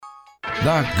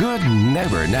The Good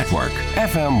Neighbor Network,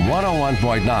 FM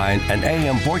 101.9 and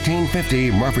AM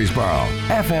 1450 Murfreesboro,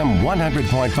 FM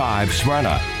 100.5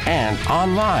 Smyrna, and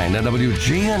online at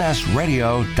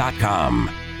WGNSradio.com.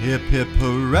 Hip, hip,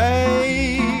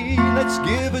 hooray, let's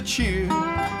give a cheer.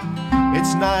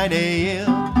 It's 9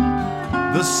 a.m.,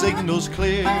 the signal's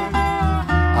clear.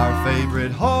 Our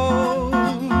favorite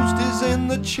host is in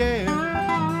the chair.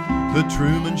 The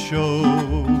Truman Show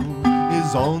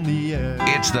is on the air.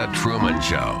 It's The Truman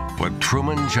Show with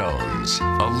Truman Jones.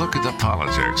 A look at the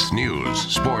politics, news,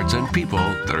 sports, and people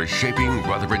that are shaping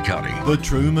Rutherford County. The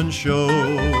Truman Show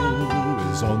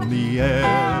is on the air.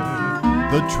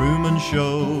 The Truman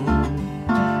Show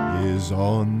is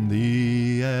on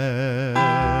the air.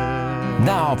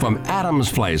 Now from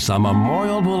Adams Place on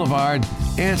Memorial Boulevard,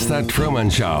 it's The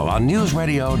Truman Show on News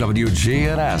Radio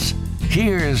WGNS.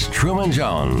 Here's Truman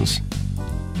Jones.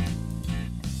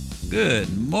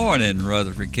 Good morning,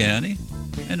 Rutherford County.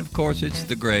 And, of course, it's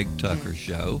the Greg Tucker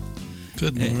Show.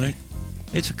 Good morning.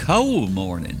 It's a cold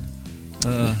morning.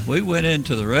 We went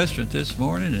into the restaurant this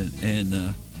morning,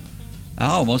 and I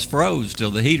almost froze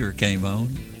till the heater came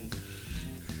on.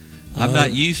 I'm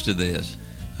not used to this.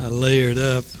 I layered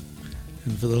up,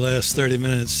 and for the last 30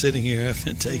 minutes sitting here, I've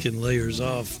been taking layers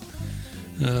off.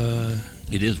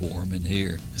 It is warm in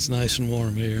here. It's nice and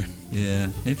warm here. Yeah,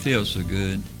 it feels so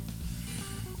good.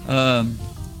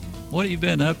 What have you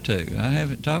been up to? I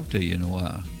haven't talked to you in a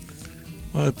while.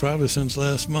 Well, probably since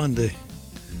last Monday.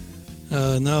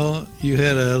 No, you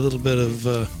had a little bit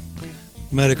of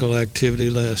medical activity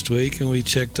last week, and we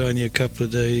checked on you a couple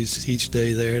of days, each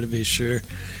day there to be sure.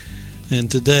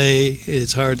 And today,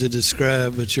 it's hard to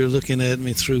describe, but you're looking at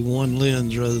me through one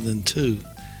lens rather than two.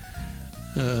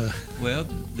 Well,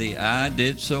 the eye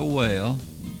did so well,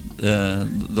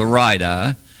 the right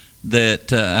eye,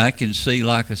 that I can see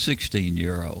like a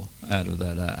 16-year-old out of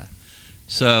that eye.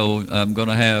 So I'm going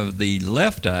to have the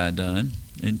left eye done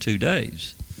in 2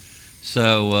 days.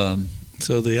 So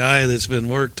the eye that's been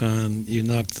worked on, you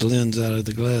knocked the lens out of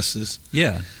the glasses.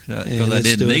 Yeah, because I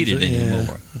didn't need it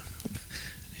anymore.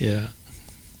 Yeah.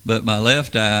 But my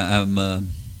left eye,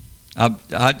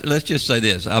 let's just say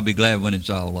this, I'll be glad when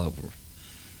it's all over.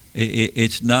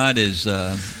 It's not as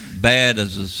bad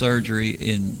as the surgery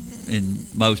in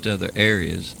most other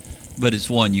areas, but it's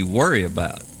one you worry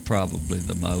about probably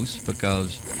the most,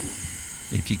 because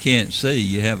if you can't see,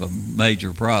 you have a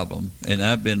major problem. And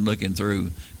I've been looking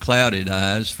through clouded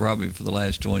eyes probably for the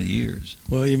last 20 years.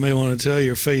 Well, you may want to tell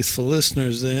your faithful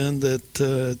listeners then that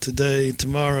today,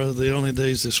 tomorrow, the only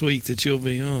days this week that you'll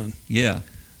be on. Yeah,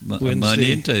 Wednesday.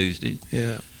 Monday and Tuesday.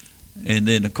 Yeah. And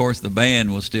then, of course, the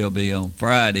band will still be on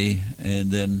Friday, and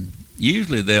then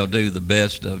usually they'll do the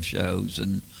best of shows.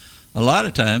 And a lot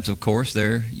of times, of course,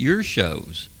 they're your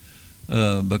shows,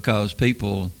 because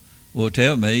people will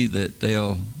tell me that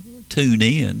they'll tune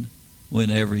in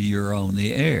whenever you're on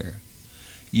the air.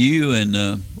 You and,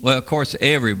 well, of course,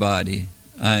 everybody,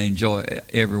 I enjoy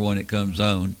everyone that comes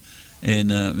on. And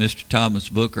Mr. Thomas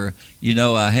Booker, you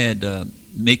know, I had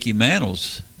Mickey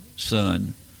Mantle's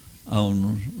son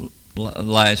on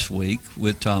last week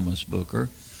with Thomas Booker.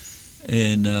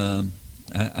 And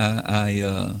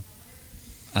I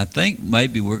think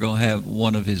maybe we're going to have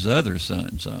one of his other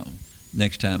sons on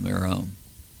next time they're on.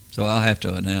 So I'll have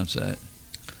to announce that.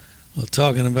 Well,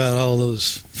 talking about all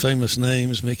those famous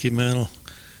names, Mickey Mantle,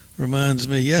 reminds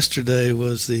me yesterday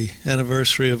was the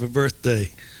anniversary of a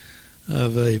birthday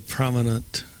of a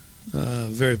prominent,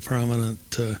 very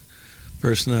prominent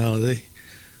personality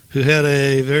who had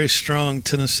a very strong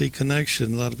Tennessee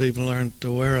connection a lot of people aren't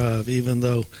aware of, even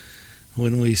though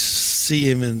when we see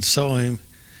him and saw him,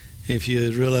 if you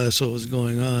had realized what was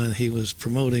going on, he was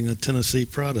promoting a Tennessee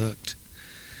product.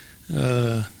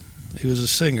 He was a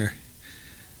singer.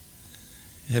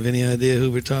 Have any idea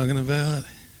who we're talking about?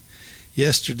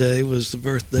 Yesterday was the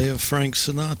birthday of Frank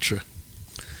Sinatra.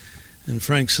 And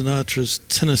Frank Sinatra's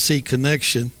Tennessee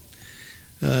connection,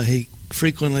 he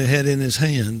frequently had in his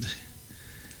hand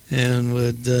and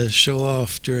would show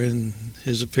off during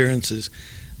his appearances.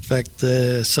 In fact,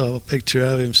 I saw a picture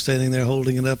of him standing there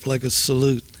holding it up like a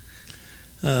salute.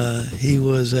 He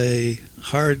was a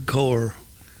hardcore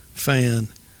fan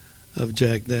of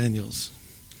Jack Daniels.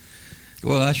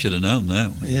 Well, I should have known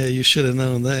that one. Yeah, you should have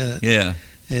known that. Yeah.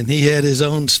 And he had his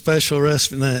own special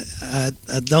recipe. I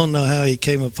don't know how he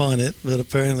came upon it, but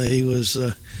apparently he was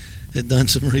had done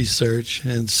some research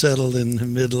and settled in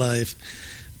midlife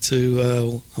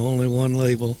to only one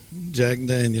label, Jack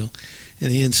Daniel.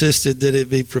 And he insisted that it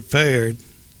be prepared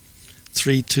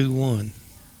 3-2-1.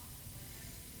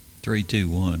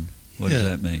 3-2-1. What does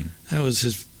that mean? That was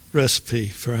his recipe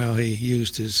for how he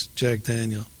used his Jack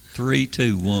Daniel. 3,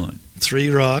 2, 1. 3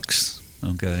 rocks,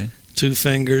 Okay. 2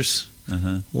 fingers,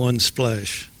 Uh-huh. 1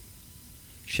 splash.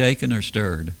 Shaken or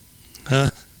stirred?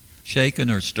 Huh?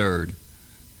 Shaken or stirred?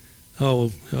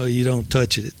 Oh, you don't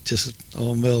touch it. It just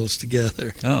all melts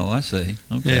together. Oh, I see.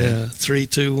 Okay. Yeah, 3,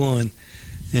 2, 1.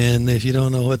 And if you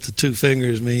don't know what the 2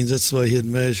 fingers means, that's the way he'd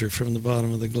measure from the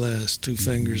bottom of the glass, 2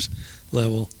 fingers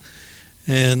level.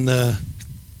 And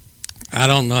I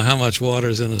don't know how much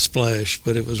water's in a splash,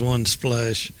 but it was 1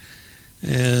 splash.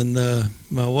 And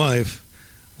my wife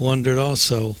wondered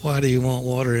also, why do you want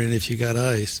water in if you got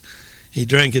ice? He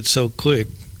drank it so quick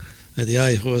that the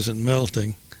ice wasn't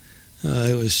melting.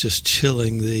 It was just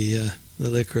chilling the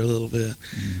liquor a little bit.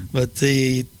 Mm-hmm. But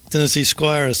the Tennessee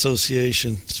Squire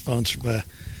Association, sponsored by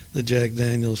the Jack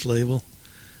Daniels label,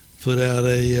 put out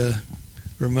a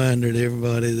reminder to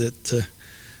everybody that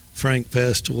Frank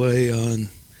passed away on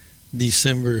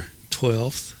December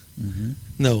 12th. Mm-hmm.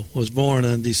 No, was born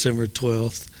on December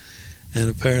 12th, and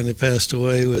apparently passed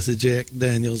away with the Jack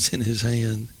Daniels in his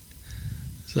hand.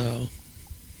 So,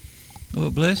 Well,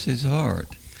 bless his heart.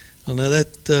 well, now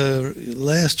that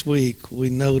last week we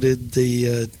noted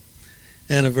the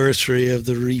anniversary of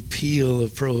the repeal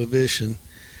of Prohibition,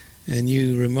 and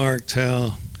you remarked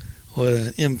what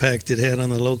an impact it had on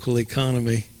the local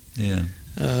economy. Yeah.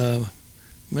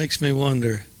 Makes me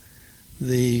wonder.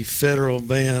 The federal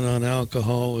ban on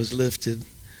alcohol was lifted,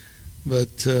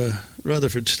 but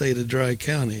Rutherford stayed a dry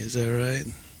county. Is that right?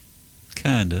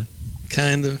 Kinda.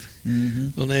 Kind of. Mm-hmm.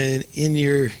 Well, now, in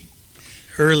your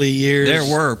early years, There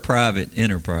were private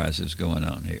enterprises going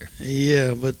on here.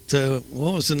 Yeah, but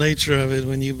what was the nature of it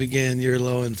when you began your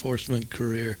law enforcement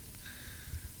career?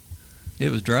 It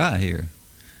was dry here.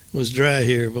 It was dry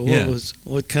here, but Yeah.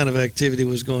 what kind of activity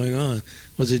was going on?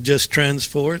 Was it just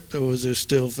transport, or was there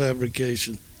still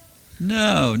fabrication?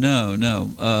 No.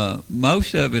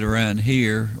 Most of it around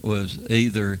here was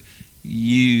either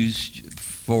used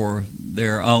for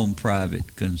their own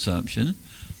private consumption,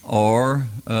 or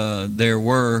there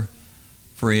were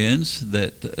friends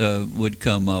that would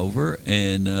come over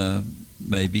and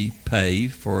maybe pay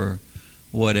for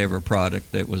whatever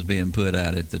product that was being put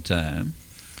out at the time.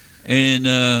 And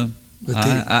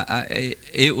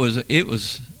it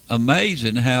was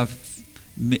amazing how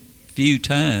few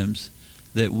times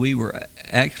that we were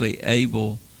actually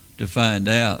able to find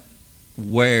out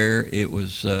where it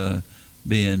was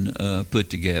being put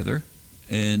together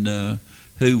and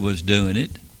who was doing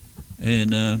it.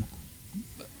 And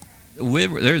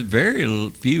there's very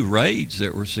few raids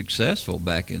that were successful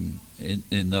back in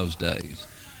those days.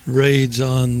 Raids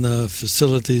on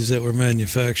facilities that were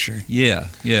manufacturing. Yeah.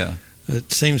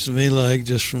 It seems to me like,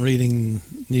 just from reading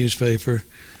newspaper,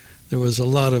 there was a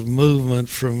lot of movement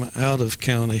from out of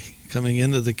county coming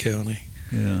into the county.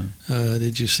 Yeah.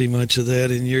 Did you see much of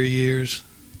that in your years?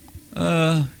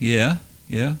 Yeah,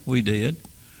 we did.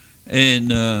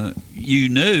 And you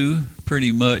knew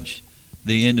pretty much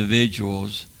the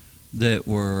individuals that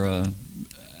were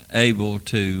able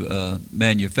to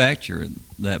manufacture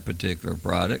that particular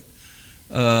product,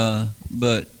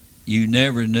 but you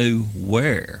never knew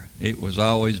where. It was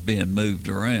always being moved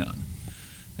around.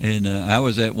 And I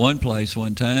was at one place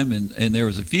one time, and there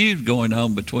was a feud going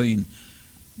on between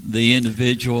the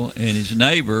individual and his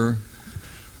neighbor,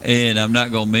 and I'm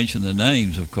not going to mention the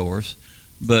names, of course,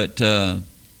 but I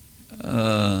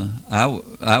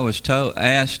was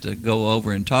asked to go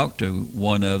over and talk to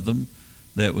one of them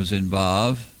that was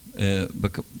involved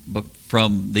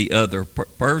from the other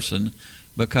person,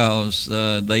 because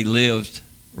they lived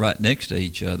right next to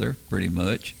each other pretty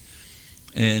much.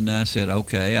 And I said,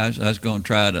 okay, I was going to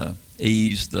try to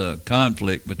ease the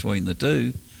conflict between the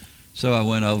two. So I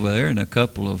went over there, and a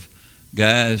couple of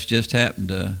guys just happened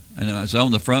to, and I was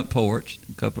on the front porch.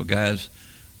 A couple of guys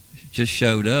just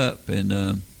showed up, and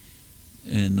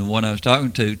the one I was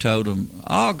talking to told them,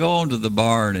 I'll go on to the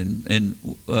barn and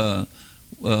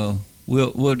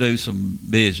we'll do some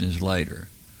business later.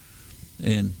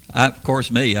 And I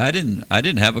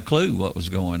didn't have a clue what was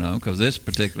going on, because this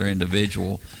particular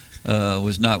individual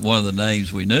was not one of the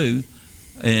names we knew.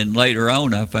 And later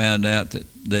on, I found out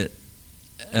that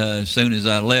as soon as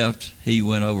I left, he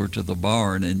went over to the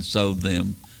barn and sold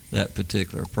them that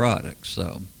particular product.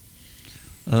 So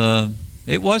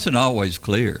it wasn't always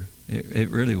clear. It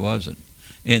really wasn't.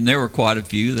 And there were quite a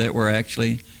few that were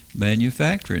actually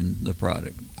manufacturing the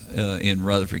product in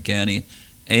Rutherford County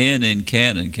and in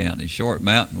Cannon County. Short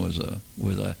Mountain was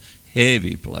a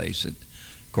heavy place. Of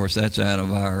course, that's out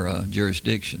of our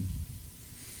jurisdiction.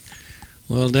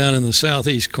 Well, down in the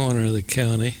southeast corner of the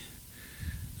county,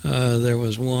 there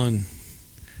was one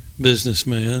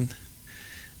businessman,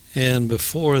 and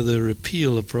before the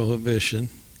repeal of Prohibition,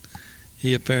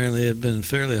 he apparently had been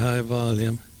fairly high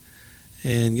volume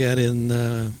and got in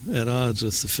at odds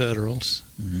with the Federals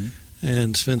Mm-hmm.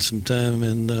 and spent some time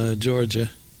in Georgia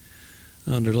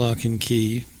under lock and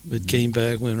key, but came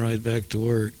back, went right back to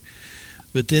work.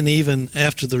 But then even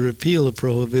after the repeal of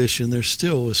Prohibition, there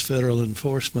still was federal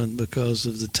enforcement because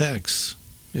of the tax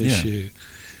issue.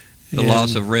 The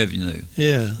loss of revenue.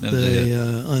 Yeah, That was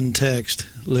the untaxed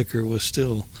liquor was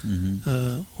still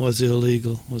Mm-hmm. was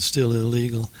illegal, was still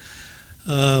illegal.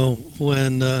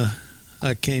 When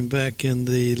I came back in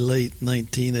the late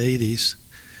 1980s,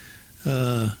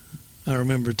 I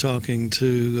remember talking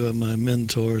to my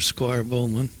mentor, Squire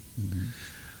Bowman, Mm-hmm.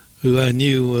 who I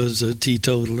knew was a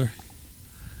teetotaler.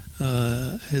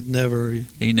 Had never,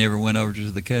 He never went over to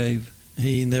the cave.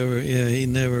 he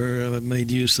never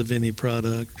made use of any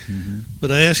product. Mm-hmm.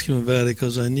 But I asked him about it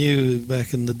because I knew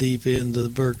back in the deep end of the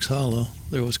Burke's Hollow,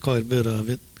 there was quite a bit of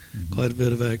it, Mm-hmm. quite a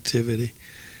bit of activity.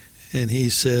 And he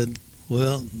said,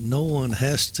 well, no one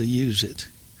has to use it.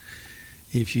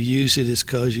 If you use it, it's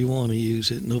because you want to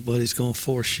use it. Nobody's going to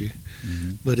force you.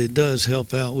 Mm-hmm. But it does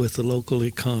help out with the local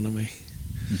economy.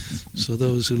 So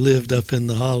those who lived up in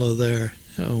the hollow there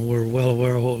were well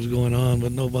aware of what was going on,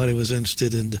 but nobody was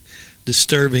interested in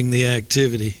disturbing the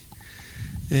activity.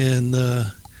 And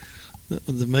the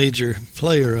major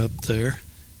player up there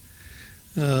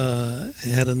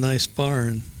had a nice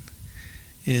barn.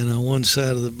 And on one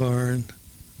side of the barn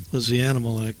was the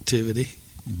animal activity,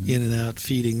 Mm-hmm. in and out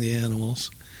feeding the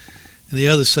animals. And the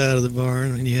other side of the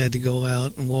barn, and you had to go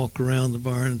out and walk around the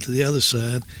barn to the other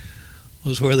side,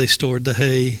 was where they stored the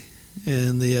hay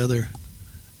and the other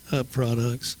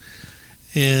products.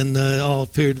 And it all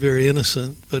appeared very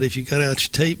innocent, but if you got out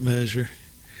your tape measure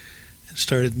and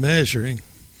started measuring,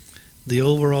 the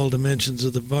overall dimensions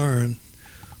of the barn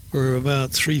were about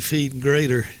 3 feet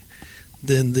greater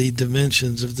than the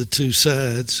dimensions of the two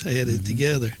sides added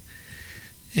together.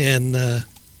 And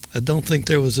I don't think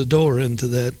there was a door into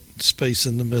that space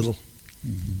in the middle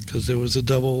because there was a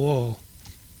double wall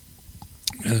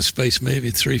and a space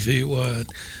maybe 3 feet wide.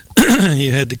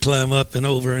 You had to climb up and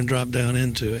over and drop down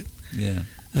into it. Yeah.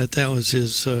 That was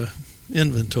his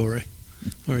inventory,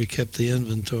 where he kept the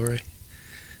inventory.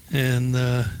 And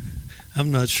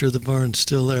I'm not sure the barn's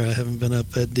still there. I haven't been up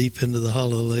that deep into the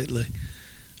hollow lately.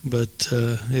 But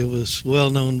it was well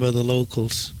known by the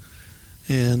locals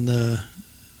and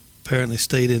apparently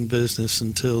stayed in business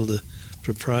until the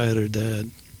proprietor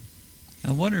died.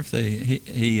 I wonder if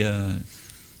he That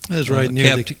was right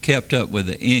near kept up with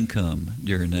the income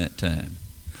during that time.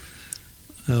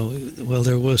 well,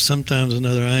 there was sometimes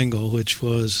another angle, which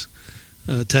was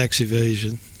tax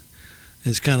evasion.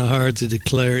 It's kind of hard to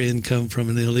declare income from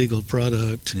an illegal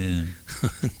product. Yeah.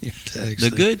 Your tax The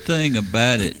thing. good thing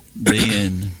about it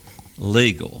being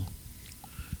legal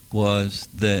was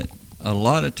that a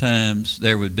lot of times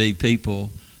there would be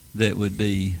people that would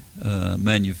be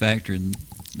manufacturing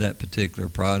that particular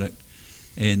product,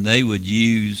 and they would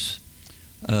use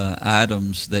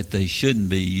items that they shouldn't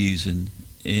be using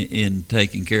in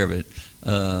taking care of it.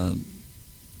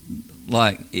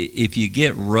 Like if you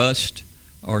get rust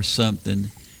or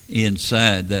something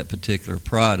inside that particular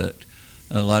product,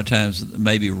 a lot of times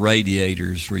maybe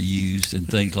radiators were used and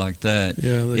things like that.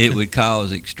 Yeah, It would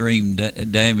cause extreme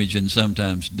damage and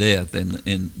sometimes death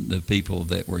in the people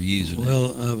that were using it.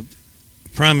 Well,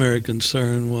 primary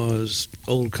concern was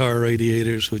old car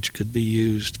radiators, which could be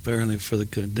used apparently for the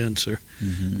condenser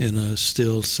Mhm. in a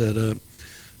still setup,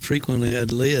 frequently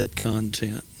had lead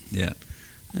content. Yeah.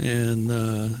 And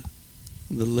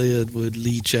the lead would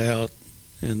leach out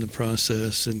in the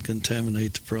process and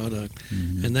contaminate the product.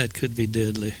 Mhm. And that could be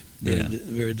deadly, Yeah.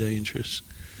 very dangerous.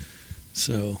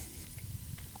 So,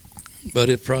 but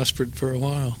it prospered for a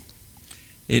while.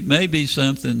 It may be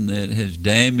something that has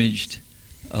damaged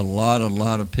a lot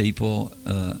of people,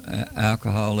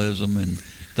 alcoholism and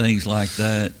things like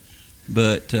that.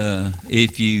 But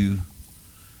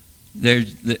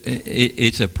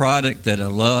it's a product that a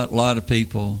lot of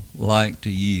people like to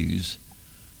use,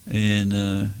 and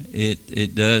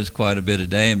it does quite a bit of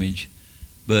damage.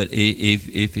 But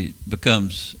if it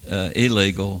becomes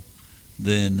illegal,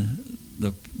 then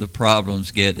the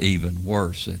problems get even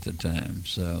worse at the time.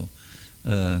 So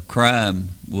crime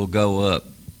will go up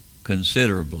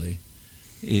considerably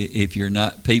if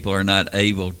people are not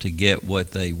able to get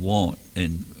what they want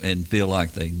and feel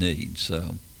like they need.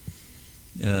 So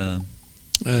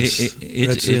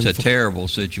it's a terrible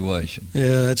situation.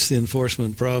 Yeah, that's the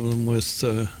enforcement problem with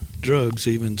drugs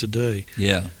even today.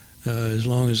 Yeah. As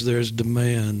long as there's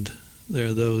demand, there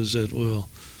are those that will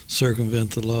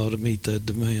circumvent the law to meet that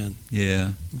demand.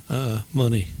 Yeah.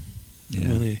 Money. Yeah.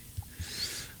 Money.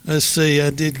 Let's see,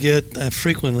 I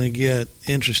frequently get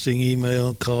interesting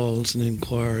email calls and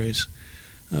inquiries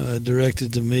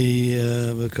directed to me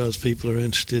because people are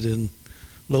interested in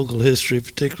local history,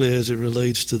 particularly as it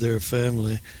relates to their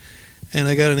family. And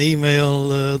I got an email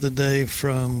the other day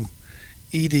from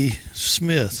Edie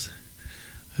Smith,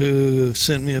 who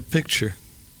sent me a picture.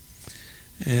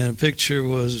 And the picture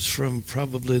was from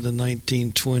probably the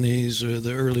 1920s or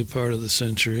the early part of the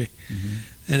century. Mm-hmm.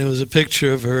 And it was a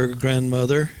picture of her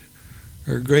grandmother,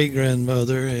 her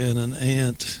great-grandmother, and an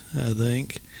aunt, I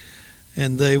think.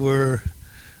 And they were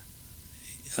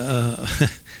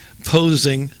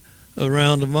posing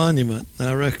around a monument.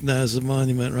 I recognize the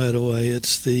monument right away.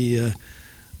 It's the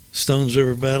Stones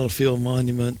River Battlefield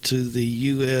Monument to the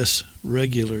U.S.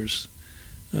 regulars,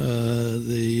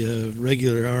 the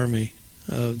regular army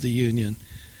of the Union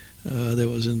that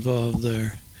was involved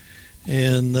there.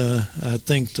 And I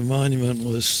think the monument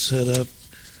was set up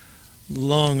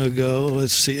long ago.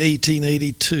 Let's see,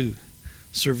 1882.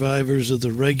 Survivors of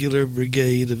the regular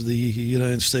brigade of the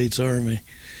United States Army,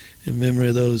 in memory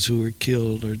of those who were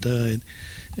killed or died.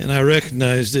 And I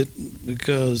recognized it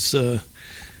because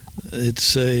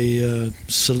it's a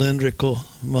cylindrical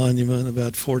monument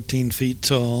about 14 feet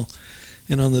tall,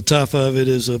 and on the top of it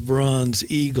is a bronze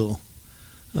eagle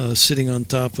sitting on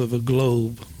top of a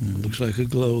globe. Mm-hmm. It looks like a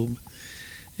globe,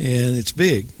 and it's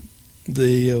big.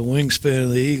 The wingspan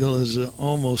of the eagle is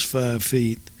almost 5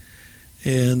 feet,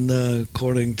 and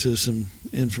according to some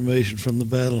information from the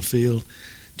battlefield,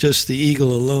 just the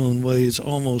eagle alone weighs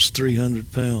almost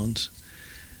 300 pounds.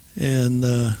 And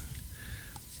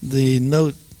the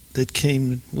note that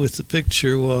came with the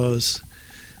picture was,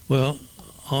 well,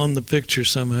 on the picture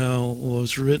somehow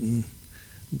was written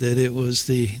that it was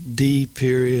the D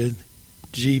period,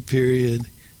 G period,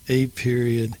 A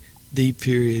period, D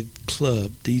period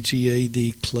club,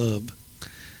 DGAD club,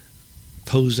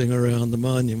 posing around the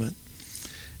monument.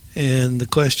 And the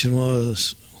question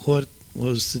was, what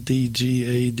was the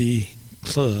DGAD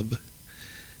club?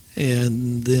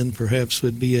 And then perhaps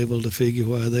we'd be able to figure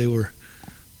why they were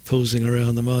posing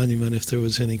around the monument if there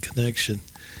was any connection.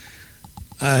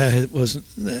 I wasn't,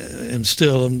 and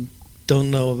still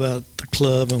don't know about the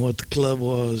club and what the club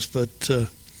was, but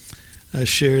I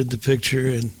shared the picture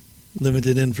and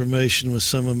limited information with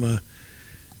some of my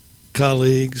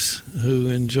colleagues who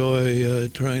enjoy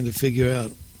trying to figure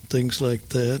out things like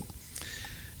that.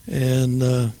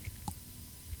 And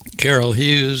Carol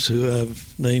Hughes, who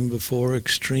I've named before,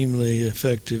 extremely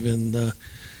effective in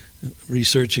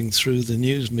researching through the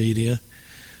news media,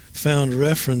 found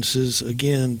references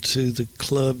again to the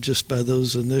club just by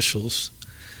those initials,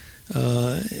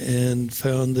 and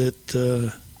found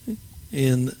that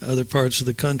in other parts of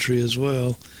the country as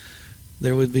well,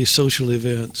 there would be social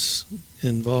events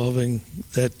involving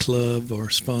that club or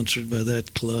sponsored by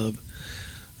that club,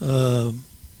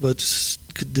 but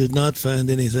did not find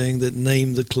anything that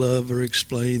named the club or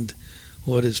explained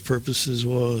what its purposes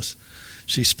was.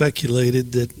 She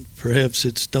speculated that perhaps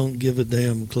it's Don't Give a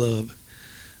Damn Club,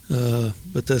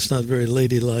 but that's not very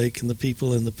ladylike, and the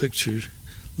people in the picture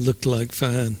looked like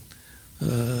fine,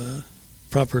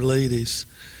 proper ladies.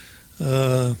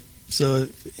 So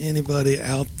if anybody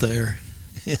out there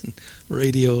in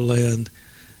Radio Land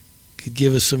could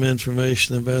give us some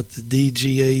information about the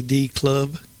DGAD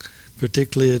Club,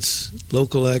 particularly its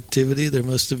local activity. There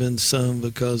must have been some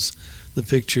because the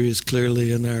picture is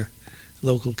clearly in our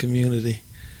local community.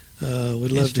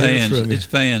 We'd love to hear from you. It's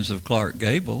fans of Clark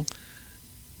Gable.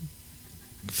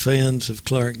 Fans of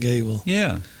Clark Gable.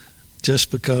 Yeah.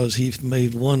 Just because he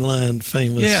made one line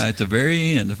famous. Yeah, at the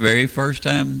very end, the very first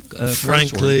time.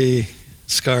 Frankly,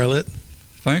 Scarlett.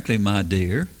 Frankly, my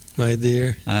dear. My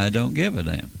dear. I don't give a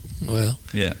damn. Well.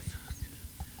 Yeah.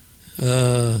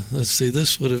 Let's see,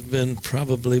 this would have been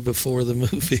probably before the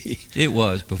movie. It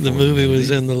was before the movie. Was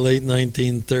in the late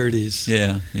 1930s.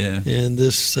 Yeah, yeah. And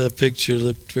this picture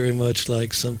looked very much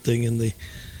like something in the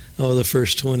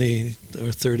first 20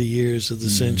 or 30 years of the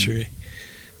century.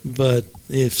 But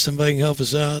if somebody can help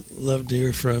us out, love to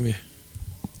hear from you.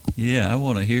 Yeah, I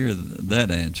want to hear that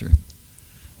answer.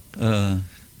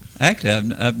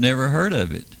 Actually, I've never heard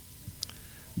of it.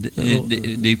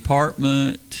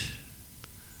 Department...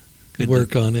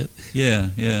 Work on it. Yeah,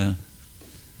 yeah.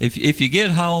 If you get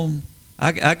home,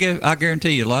 I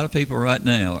guarantee you a lot of people right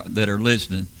now that are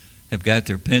listening have got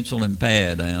their pencil and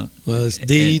pad out. Well, it's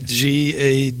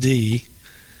DGAD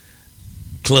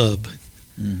Club.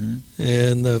 Mm-hmm.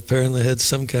 And apparently had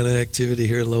some kind of activity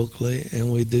here locally,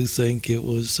 and we do think it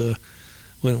was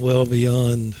went well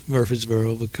beyond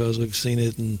Murfreesboro because we've seen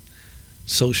it in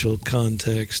social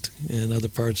context in other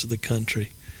parts of the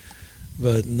country.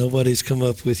 but nobody's come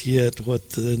up with yet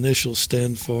what the initials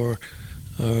stand for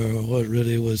or what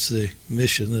really was the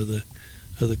mission of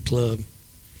the club.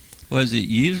 Was it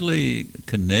usually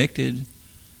connected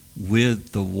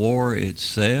with the war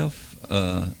itself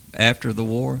after the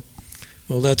war?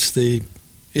 Well, that's the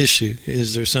issue.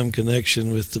 Is there some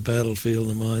connection with the battlefield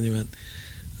and the monument?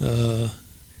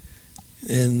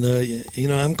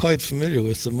 I'm quite familiar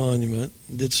with the monument.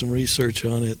 Did some research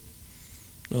on it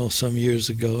some years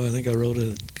ago. I think I wrote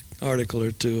an article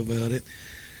or two about it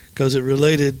because it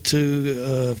related to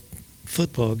a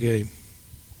football game.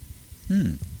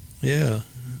 Yeah.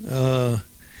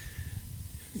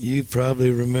 You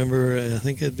probably remember, I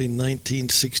think it'd be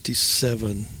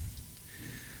 1967.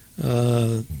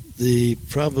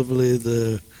 Probably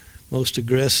the most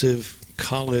aggressive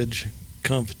college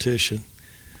competition.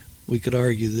 We could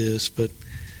argue this, but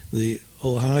the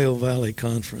Ohio Valley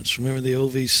Conference. Remember the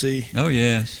OVC? Oh,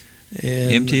 yes.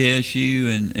 And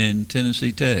MTSU and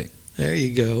Tennessee Tech. There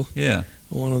you go. Yeah.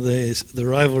 One of the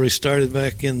rivalry started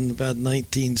back in about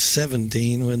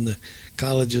 1917 when the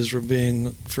colleges were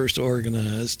being first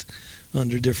organized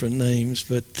under different names,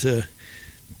 but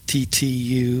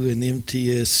TTU and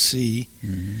MTSC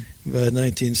by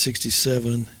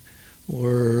 1967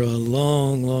 were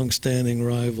long-standing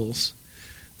rivals.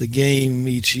 The game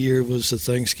each year was the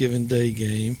Thanksgiving Day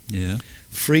game. Yeah.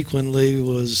 Frequently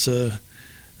was the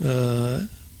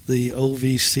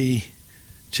OVC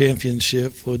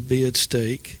championship would be at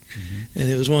stake. And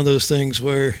it was one of those things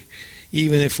where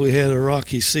even if we had a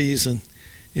rocky season,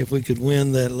 if we could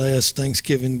win that last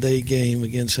Thanksgiving Day game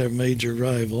against our major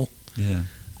rival,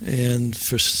 and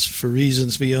for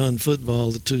reasons beyond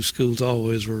football, the two schools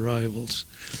always were rivals.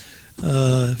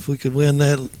 If we could win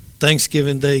that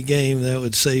Thanksgiving Day game, that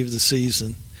would save the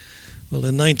season. Well,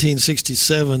 in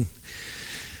 1967,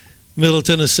 Middle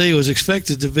Tennessee was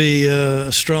expected to be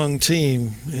a strong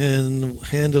team and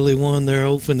handily won their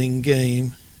opening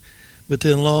game, but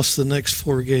then lost the next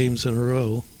 4 games in a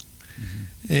row.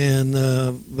 And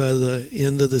by the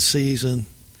end of the season,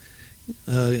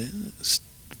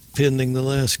 pending the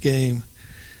last game,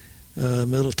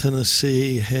 Middle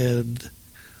Tennessee had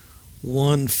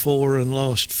won 4 and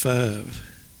lost 5.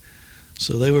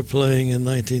 So they were playing in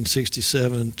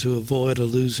 1967 to avoid a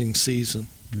losing season,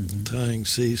 tying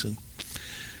season.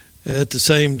 At the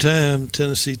same time,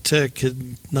 Tennessee Tech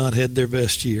had not had their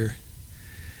best year.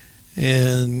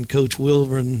 And Coach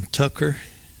Wilburn Tucker,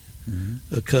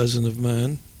 a cousin of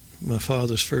mine, my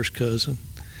father's first cousin,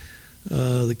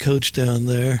 the coach down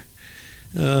there,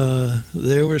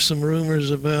 there were some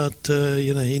rumors about,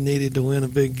 he needed to win a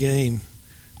big game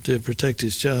to protect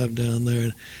his job down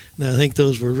there. Now, I think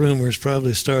those were rumors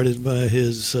probably started by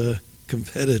his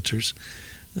competitors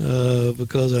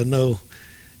because I know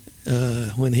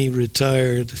when he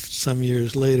retired some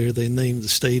years later, they named the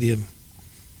stadium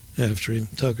after him,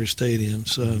 Tucker Stadium,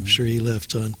 so I'm sure he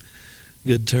left on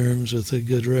good terms with a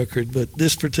good record. But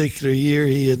this particular year,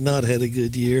 he had not had a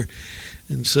good year,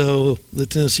 and so the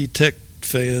Tennessee Tech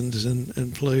fans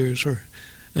and players were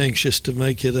anxious to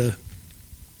make it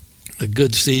a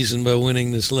good season by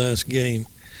winning this last game.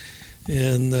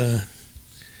 And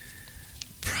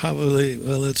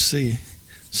let's see,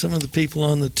 some of the people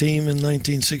on the team in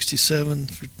 1967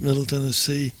 for Middle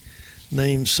Tennessee,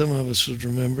 names some of us would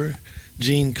remember: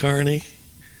 Gene Carney,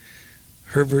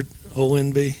 Herbert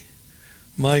Owenby,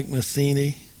 Mike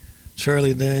Matheny,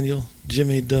 Charlie Daniel,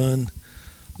 Jimmy Dunn,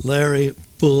 Larry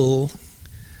Bull,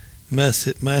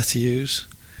 Matthews,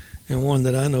 and one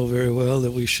that I know very well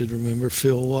that we should remember,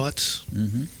 Phil Watts,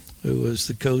 who was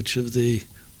the coach of the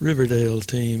Riverdale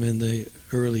team in the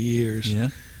early years. Yeah.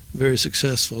 Very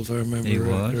successful, if I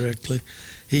remember correctly.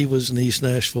 He was an East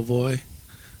Nashville boy.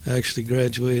 I actually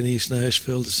graduated in East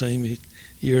Nashville the same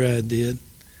year I did.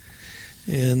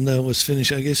 And was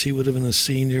finished, I guess he would have been a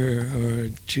senior or a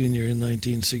junior in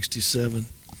 1967.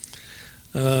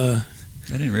 I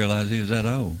didn't realize he was that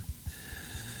old.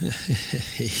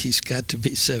 He's got to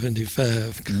be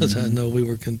 75 because I know we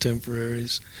were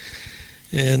contemporaries.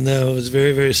 And was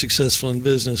very, very successful in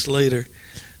business later.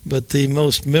 But the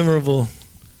most memorable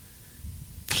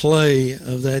play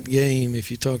of that game,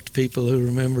 if you talk to people who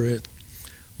remember it,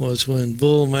 was when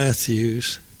Bull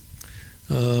Matthews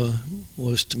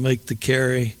was to make the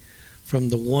carry from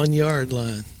the 1-yard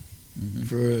line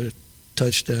for a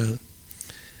touchdown.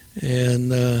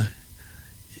 And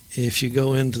if you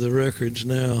go into the records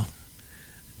now,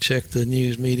 check the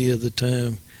news media of the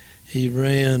time, he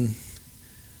ran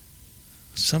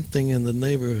something in the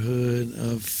neighborhood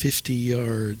of 50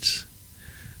 yards,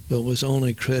 but was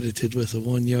only credited with a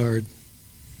 1-yard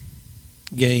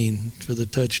gain for the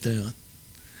touchdown.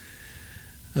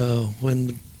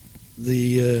 When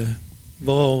the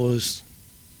ball was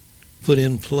put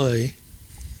in play.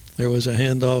 There was a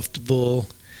handoff to Bull,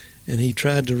 and he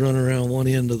tried to run around one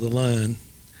end of the line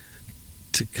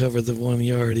to cover the 1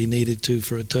 yard he needed to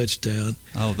for a touchdown.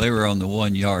 Oh, they were on the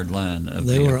 1 yard line.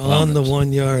 They were on the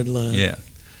 1 yard line. Yeah.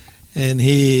 And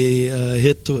he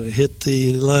hit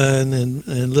the line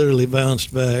and literally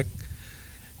bounced back,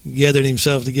 gathered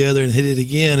himself together and hit it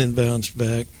again and bounced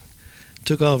back,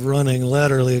 took off running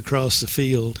laterally across the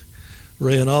field,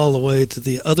 ran all the way to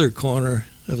the other corner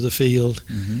of the field,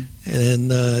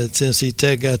 and Tennessee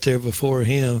Tech got there before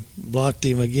him, blocked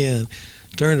him again,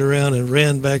 turned around and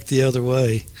ran back the other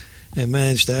way and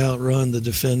managed to outrun the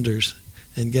defenders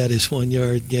and got his 1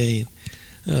 yard gain,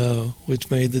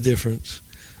 which made the difference.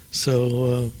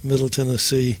 So Middle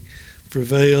Tennessee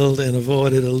prevailed and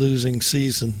avoided a losing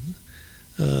season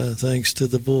thanks to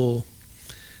the Bull.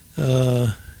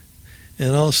 And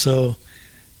also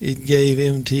it gave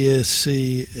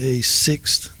MTSC a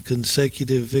 6th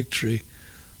consecutive victory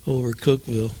over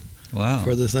Cookeville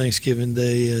for the Thanksgiving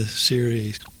Day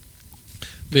series.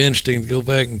 Be interesting to go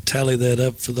back and tally that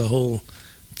up for the whole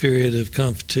period of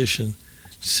competition,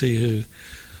 see who.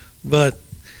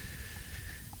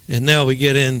 And now we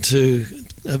get into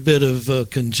a bit of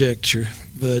conjecture,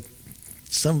 but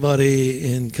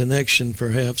somebody in connection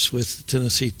perhaps with the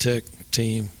Tennessee Tech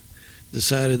team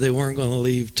decided they weren't going to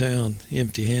leave town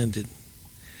empty-handed.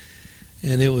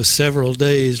 And it was several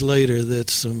days later that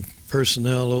some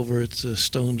personnel over at the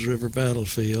Stones River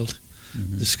battlefield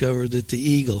discovered that the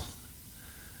Eagle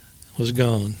was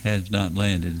gone. Has not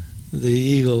landed. The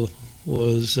Eagle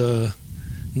was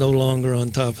no longer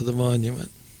on top of the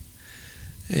monument.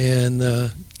 And,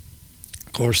 of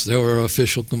course, there were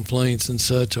official complaints and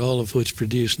such, all of which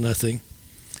produced nothing.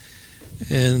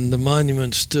 And the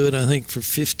monument stood, I think, for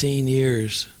 15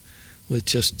 years with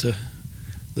just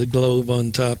the globe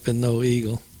on top and no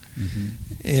eagle.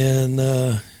 And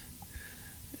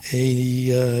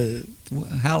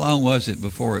how long was it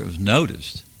before it was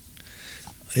noticed?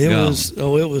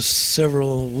 It was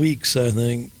several weeks, I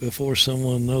think, before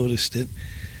someone noticed it.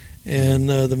 And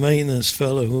the maintenance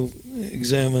fellow who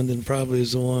examined, and probably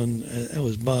is the one, that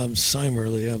was Bob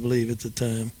Simerly, I believe, at the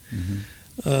time.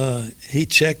 He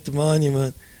checked the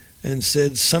monument and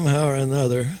said somehow or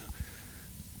another,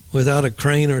 without a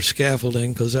crane or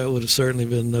scaffolding, because that would have certainly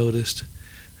been noticed,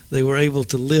 they were able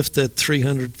to lift that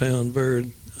 300-pound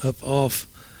bird up off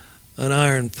an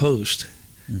iron post.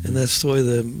 And that's the way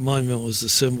the monument was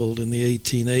assembled in the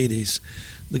 1880s.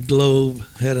 The globe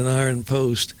had an iron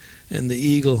post, and the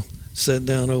eagle sat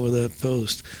down over that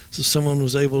post. So someone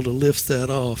was able to lift that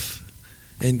off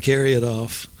and carry it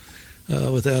off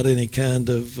without any kind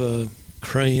of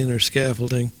crane or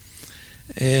scaffolding,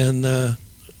 and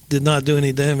did not do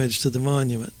any damage to the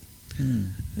monument.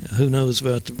 Who knows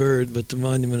about the bird, but the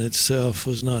monument itself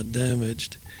was not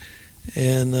damaged.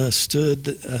 And stood,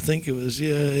 I think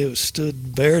it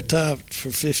stood bare-topped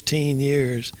for 15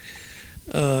 years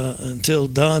until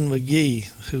Don McGee,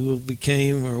 who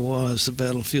became or was the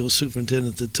battlefield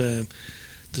superintendent at the time,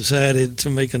 decided to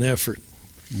make an effort.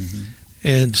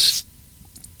 And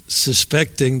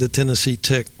suspecting the Tennessee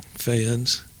Tech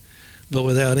fans, but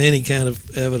without any kind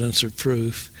of evidence or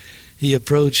proof, he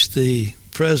approached the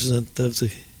president of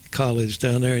the college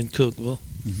down there in Cookeville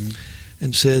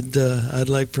and said, I'd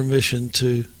like permission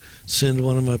to send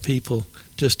one of my people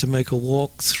just to make a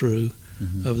walkthrough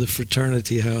of the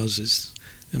fraternity houses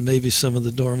and maybe some of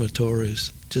the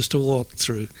dormitories, just a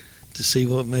walkthrough to see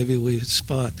what maybe we would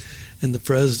spot. And the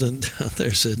president down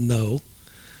there said, no,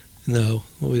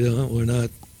 we don't, we're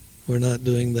not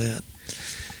doing that.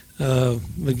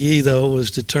 McGee, though, was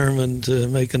determined to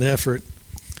make an effort.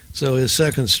 So his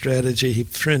second strategy, he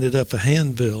printed up a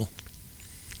handbill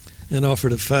and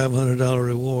offered a $500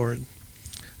 reward.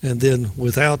 And then,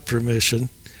 without permission,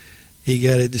 he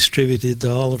got it distributed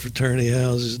to all the fraternity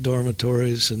houses,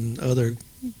 dormitories, and other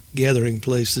gathering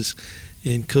places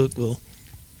in Cookeville,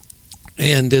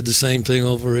 and did the same thing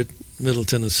over at Middle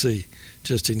Tennessee,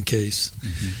 just in case.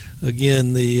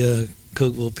 Again, the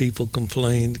Cookeville people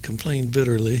complained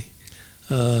bitterly,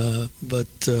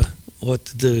 but what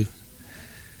to do?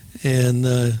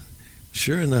 And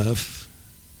sure enough,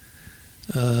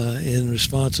 in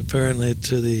response apparently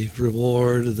to the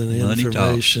reward and the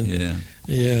information,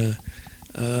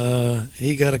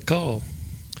 he got a call.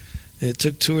 It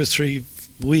took 2 or 3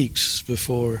 weeks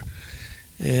before,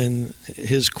 and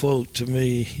his quote to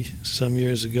me some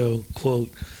years ago,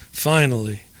 quote,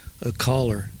 finally a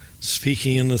caller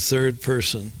speaking in the third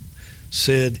person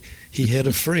said he had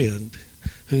a friend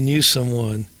who knew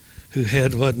someone who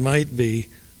had what might be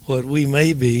what we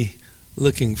may be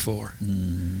looking for.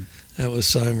 That was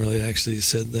Simerly actually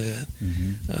said that.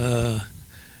 Mm-hmm.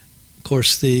 Of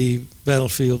course, the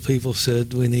battlefield people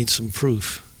said we need some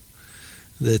proof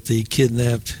that the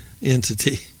kidnapped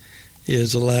entity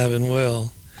is alive and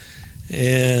well.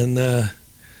 And the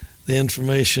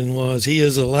information was, he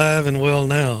is alive and well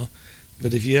now,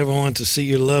 but if you ever want to see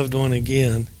your loved one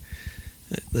again,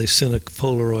 they sent a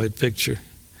Polaroid picture.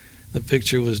 The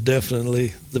picture was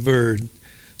definitely the bird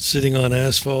sitting on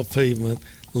asphalt pavement,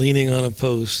 leaning on a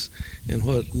post in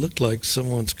what looked like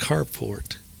someone's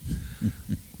carport.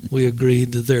 We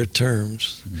agreed to their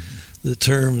terms. The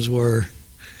terms were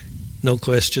no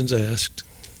questions asked,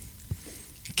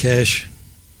 cash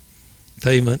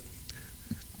payment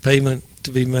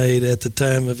to be made at the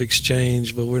time of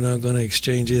exchange, but we're not going to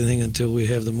exchange anything until we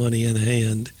have the money in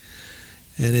hand.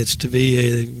 And it's to be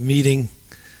a meeting,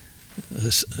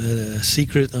 a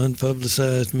secret,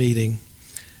 unpublicized meeting.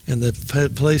 And the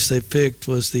place they picked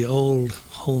was the old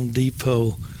Home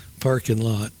Depot parking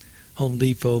lot. Home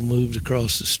Depot moved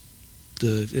across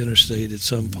the interstate at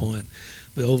some point.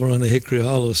 But over on the Hickory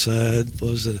Hollow side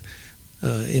was an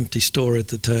empty store at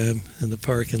the time in the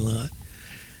parking lot.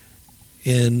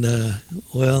 And,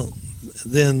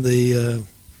 then the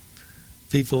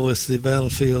people with the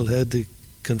battlefield had to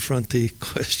confront the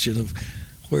question of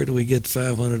where do we get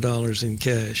 $500 in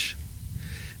cash?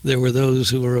 There were those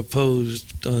who were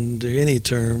opposed under any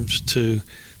terms to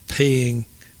paying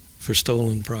for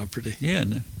stolen property. Yeah,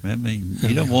 no, I mean,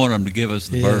 you don't want them to give us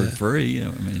the bird free. You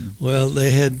know, I mean, well,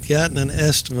 they had gotten an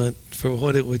estimate for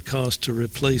what it would cost to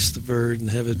replace the bird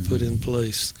and have it put in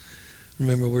place.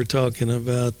 Remember, we're talking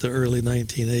about the early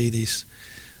 1980s,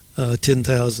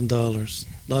 $10,000.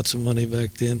 Lots of money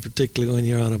back then, particularly when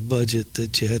you're on a budget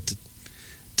that you had to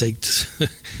take to,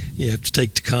 you have to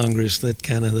take to Congress, that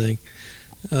kind of thing.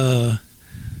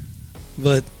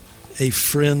 But a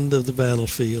friend of the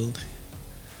battlefield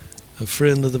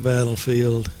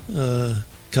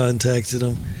contacted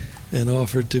him and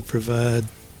offered to provide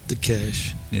the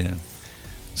cash. yeah.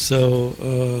 So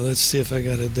let's see if I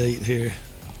got a date here.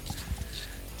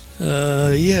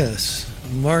 Yes,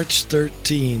 March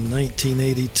 13,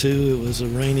 1982. It was a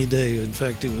rainy day. In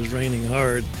fact, it was raining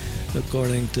hard,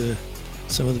 according to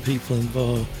some of the people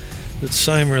involved. But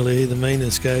Simerly, the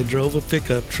maintenance guy, drove a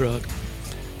pickup truck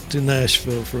to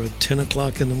Nashville for a 10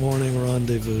 o'clock in the morning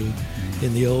rendezvous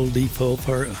in the old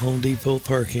Home Depot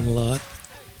parking lot.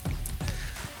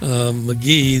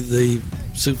 McGee, the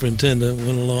superintendent,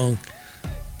 went along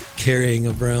carrying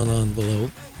a brown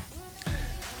envelope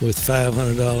with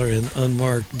 $500 in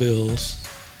unmarked bills.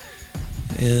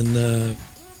 And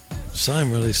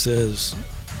Simerly says,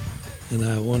 and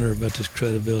I wonder about this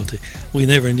credibility, we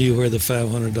never knew where the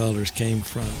 $500 came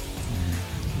from.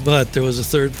 But there was a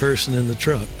third person in the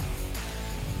truck,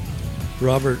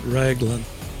 Robert Ragland,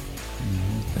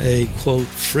 a, quote,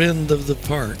 friend of the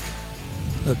park,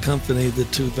 accompanied the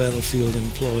two battlefield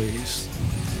employees.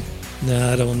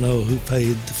 Now, I don't know who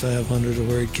paid the $500 or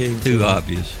where it came from. Too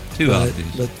obvious.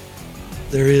 But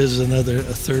there is a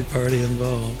third party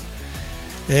involved.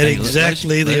 At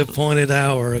exactly the appointed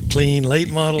hour, a clean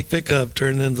late model pickup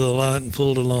turned into the lot and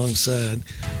pulled alongside.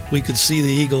 We could see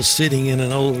the Eagle sitting in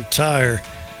an old tire,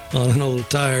 on an old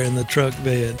tire in the truck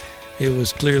bed. It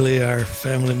was clearly our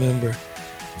family member.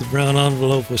 The brown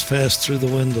envelope was passed through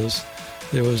the windows.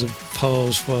 There was a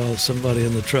pause while somebody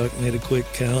in the truck made a quick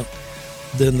count.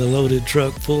 Then the loaded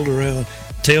truck pulled around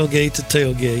tailgate to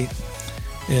tailgate,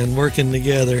 and working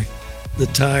together, the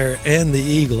tire and the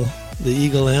Eagle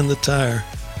and the tire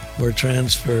were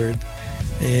transferred.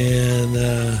 And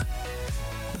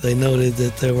they noted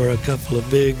that there were a couple of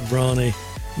big, brawny,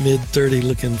 mid-30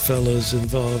 looking fellows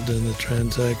involved in the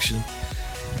transaction.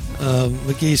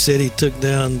 McGee said he took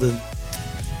down the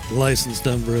license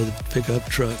number of the pickup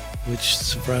truck, which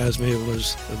surprised me it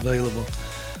was available.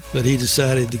 But he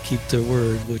decided to keep their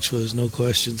word, which was no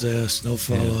questions asked, no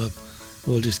follow-up.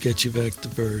 We'll just get you back to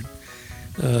Bird.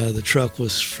 The truck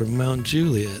was from Mount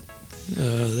Juliet.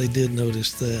 They did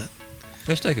notice that.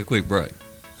 Let's take a quick break.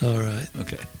 All right.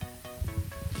 Okay.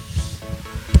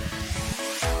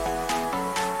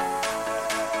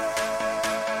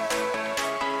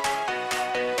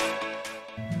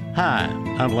 Hi,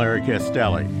 I'm Larry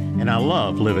Castelli, and I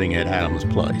love living at Adams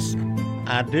Place.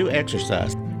 I do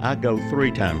exercise. I go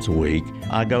 3 times a week.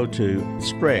 I go to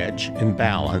stretch and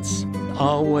balance,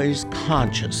 always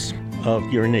conscious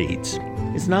of your needs.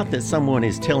 It's not that someone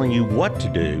is telling you what to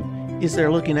do, it's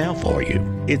they're looking out for you.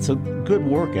 It's a good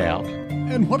workout.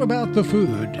 And what about the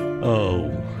food? Oh,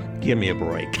 give me a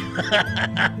break.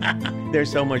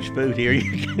 There's so much food here,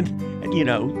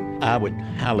 I would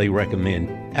highly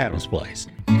recommend Adams Place.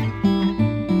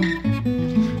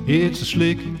 It's a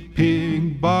slick Slick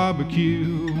Pig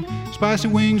Barbecue. Spicy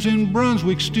wings and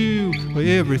Brunswick stew,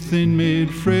 everything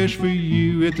made fresh for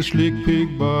you at the Slick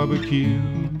Pig Barbecue.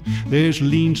 There's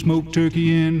lean smoked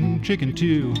turkey and chicken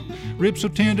too. Ribs so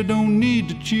tender don't need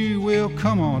to chew. Well,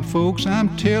 come on, folks,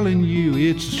 I'm telling you,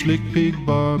 it's the Slick Pig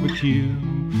Barbecue.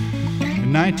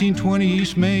 In 1920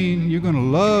 East Main, you're gonna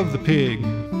love the pig.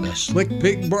 The Slick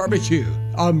Pig Barbecue,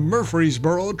 a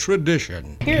Murfreesboro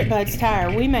tradition. Here at Bud's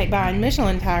Tire, we make buying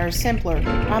Michelin tires simpler.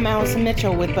 I'm Allison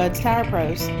Mitchell with Bud's Tire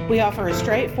Pros. We offer a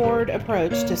straightforward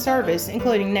approach to service,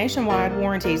 including nationwide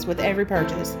warranties with every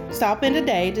purchase. Stop in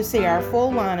today to see our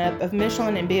full lineup of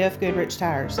Michelin and BF Goodrich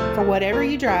tires. For whatever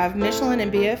you drive, Michelin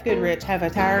and BF Goodrich have a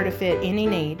tire to fit any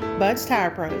need. Bud's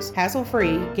Tire Pros,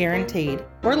 hassle-free, guaranteed.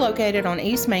 We're located on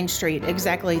East Main Street,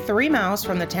 exactly 3 miles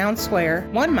from the town square,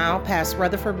 1 mile past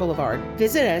Rutherford Boulevard.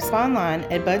 Visit us online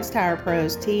at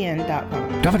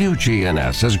budstireprostn.com.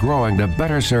 WGNS is growing to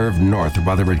better serve North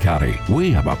Rutherford County. We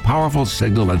have a powerful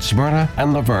signal in Smyrna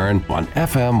and Laverne on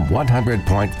FM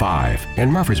 100.5.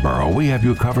 In Murfreesboro, we have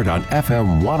you covered on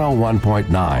FM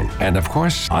 101.9 and, of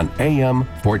course, on AM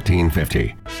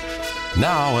 1450.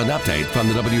 Now, an update from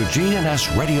the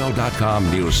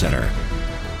WGNSradio.com News Center.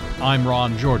 I'm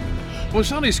Ron Jordan. With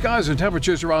sunny skies and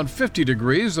temperatures around 50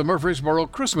 degrees, the Murfreesboro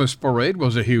Christmas Parade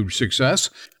was a huge success.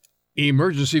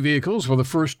 Emergency vehicles were the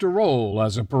first to roll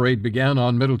as the parade began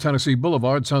on Middle Tennessee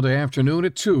Boulevard Sunday afternoon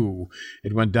at 2.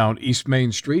 It went down East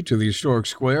Main Street to the historic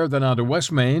square, then onto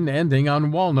West Main, ending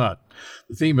on Walnut.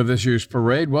 The theme of this year's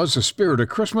parade was the spirit of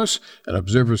Christmas, and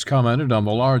observers commented on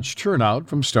the large turnout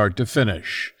from start to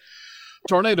finish.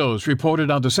 Tornadoes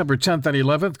reported on December 10th and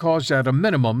 11th caused at a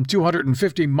minimum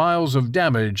 250 miles of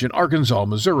damage in Arkansas,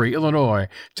 Missouri, Illinois,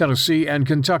 Tennessee, and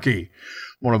Kentucky.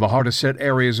 One of the hardest-hit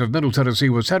areas of Middle Tennessee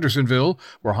was Hendersonville,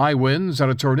 where high winds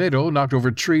and a tornado knocked over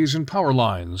trees and power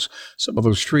lines. Some of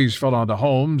those trees fell onto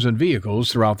homes and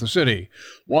vehicles throughout the city.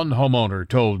 One homeowner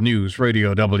told News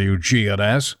Radio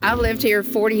WGNS, I've lived here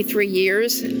 43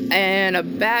 years, and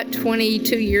about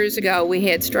 22 years ago, we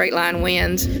had straight-line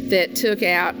winds that took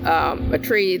out a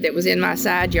tree that was in my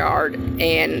side yard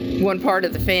and one part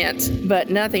of the fence, but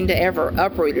nothing to ever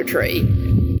uproot a tree.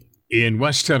 In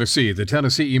West Tennessee, the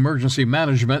Tennessee Emergency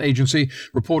Management Agency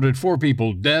reported 4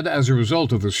 people dead as a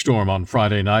result of the storm on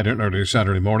Friday night and early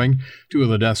Saturday morning. 2 of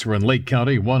the deaths were in Lake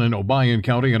County, 1 in Obion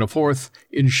County, and a 4th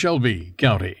in Shelby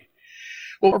County.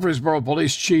 Murfreesboro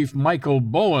Police Chief Michael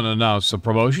Bowen announced the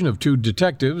promotion of 2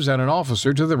 detectives and an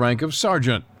officer to the rank of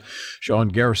sergeant. Sean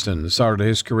Garrison started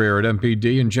his career at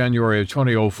MPD in January of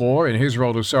 2004. In his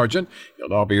role as sergeant, he'll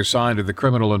now be assigned to the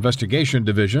Criminal Investigation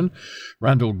Division.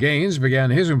 Randall Gaines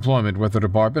began his employment with the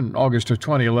department in August of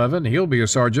 2011. He'll be a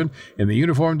sergeant in the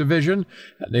Uniform Division.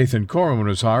 And Nathan Corwin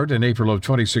was hired in April of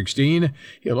 2016.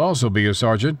 He'll also be a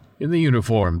sergeant in the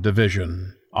Uniform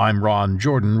Division. I'm Ron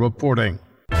Jordan reporting.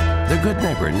 The Good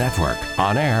Neighbor Network,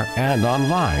 on air and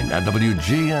online at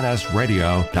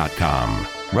WGNSradio.com.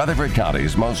 Rutherford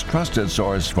County's most trusted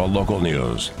source for local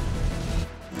news.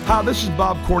 Hi, this is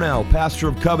Bob Cornell, pastor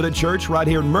of Covenant Church right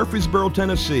here in Murfreesboro,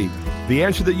 Tennessee. The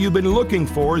answer that you've been looking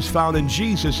for is found in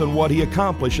Jesus and what he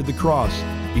accomplished at the cross.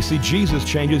 You see, Jesus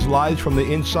changes lives from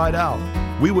the inside out.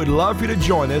 We would love for you to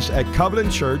join us at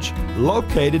Covenant Church,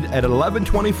 located at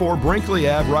 1124 Brinkley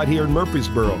Ave right here in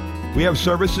Murfreesboro. We have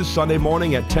services Sunday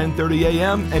morning at 10:30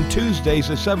 a.m. and Tuesdays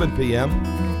at 7 p.m.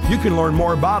 You can learn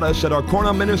more about us at our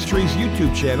Cornell Ministries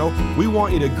YouTube channel. We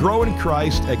want you to grow in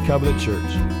Christ at Covenant Church.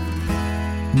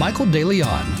 Michael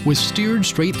DeLeon with Steered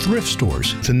Straight Thrift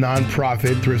Stores. It's a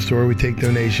non-profit thrift store. We take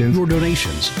donations. Your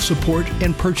donations, support,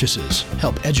 and purchases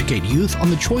help educate youth on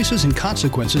the choices and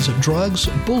consequences of drugs,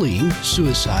 bullying,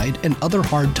 suicide, and other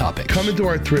hard topics. Come into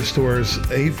our thrift stores,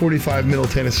 845 Middle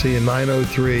Tennessee and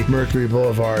 903 Mercury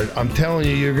Boulevard. I'm telling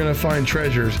you, you're going to find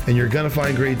treasures and you're going to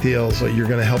find great deals. You're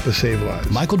going to help us save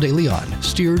lives. Michael DeLeon,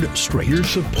 Steered Straight. You're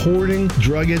supporting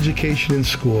drug education in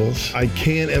schools. I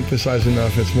can't emphasize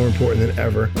enough, it's more important than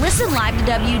ever. Listen live to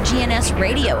WGNS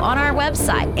Radio on our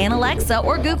website and Alexa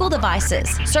or Google devices.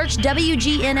 Search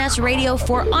WGNS Radio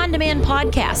for on-demand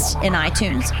podcasts in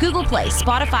iTunes, Google Play,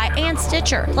 Spotify, and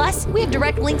Stitcher. Plus, we have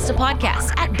direct links to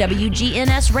podcasts at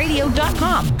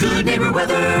WGNSradio.com. Good neighbor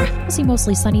weather. We'll see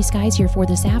mostly sunny skies here for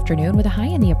this afternoon with a high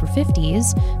in the upper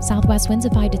 50s. Southwest winds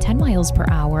of 5 to 10 miles per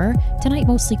hour. Tonight,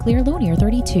 mostly clear, low near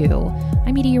 32.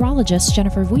 I'm meteorologist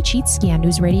Jennifer Wojcicki on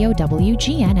News Radio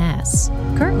WGNS.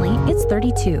 Currently, it's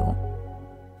 32.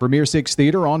 Premier 6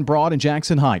 Theater on Broad and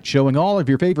Jackson Heights, showing all of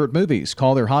your favorite movies.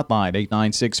 Call their hotline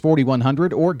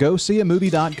 896-4100 or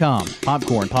GoSeeAMovie.com.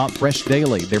 Popcorn Pop Fresh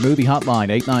Daily, their movie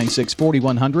hotline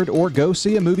 896-4100 or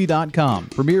GoSeeAMovie.com.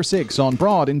 Premier 6 on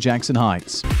Broad and Jackson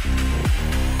Heights.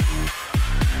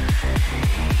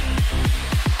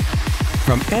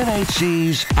 from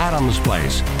NHC's Adams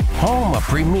Place, home of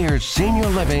premier senior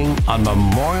living on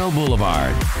Memorial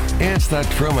Boulevard. It's The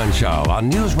Truman Show on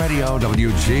News Radio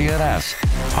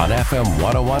WGNS on FM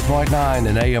 101.9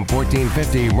 and AM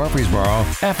 1450 Murfreesboro,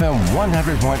 FM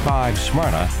 100.5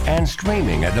 Smyrna, and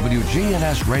streaming at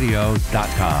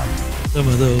WGNSradio.com. Some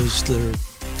of those that are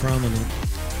prominent.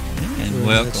 And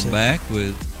welcome back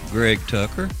with Greg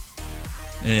Tucker.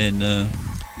 And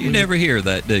you never hear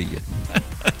that, do you?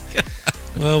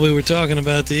 Well, we were talking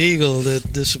about the eagle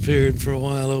that disappeared for a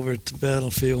while over at the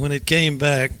battlefield. When it came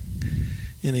back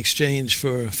in exchange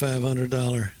for a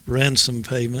 $500 ransom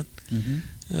payment,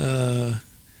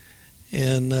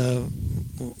 and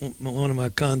one of my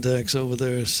contacts over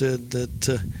there said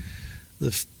that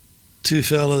the two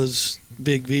fellas,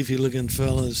 big beefy-looking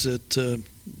fellas that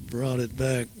brought it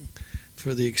back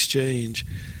for the exchange,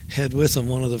 had with them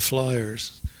one of the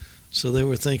flyers. So they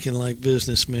were thinking like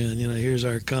businessmen, here's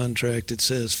our contract, it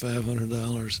says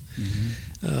 $500.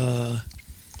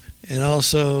 And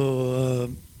also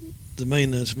the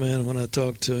maintenance man, when I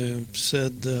talked to him,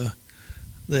 said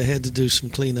they had to do some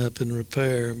cleanup and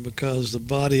repair because the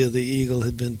body of the eagle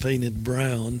had been painted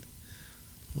brown,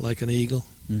 like an eagle,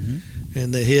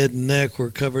 and the head and neck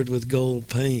were covered with gold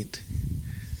paint.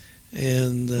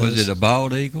 And was it a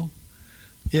bald eagle?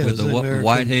 Yeah, with the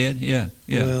white head? Yeah.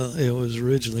 Well, it was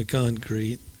originally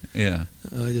concrete. Yeah.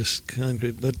 Just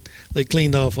concrete. But they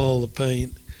cleaned off all the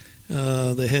paint.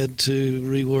 They had to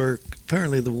rework.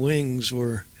 Apparently the wings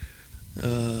were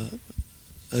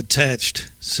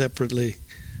attached separately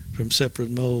from separate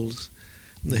molds.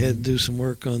 They had to do some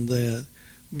work on that.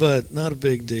 But not a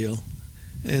big deal.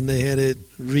 And they had it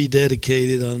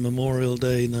rededicated on Memorial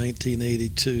Day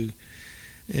 1982.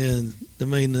 And the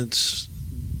maintenance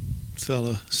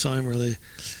fellow, Simerly,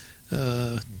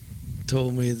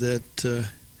 told me that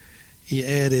he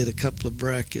added a couple of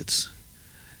brackets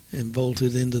and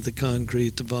bolted into the concrete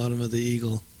at the bottom of the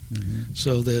eagle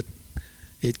so that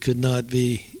it could not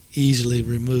be easily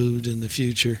removed in the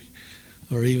future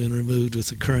or even removed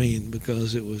with a crane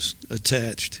because it was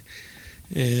attached.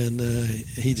 And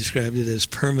he described it as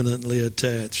permanently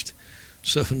attached.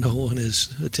 So no one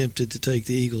has attempted to take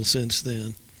the eagle since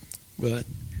then. But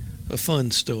a fun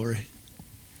story.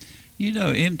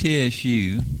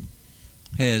 MTSU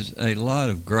has a lot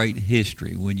of great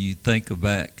history when you think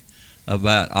back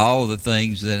about all the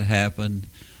things that happened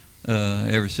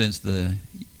ever since the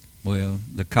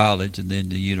college and then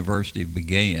the university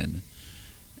began.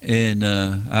 And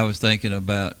I was thinking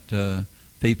about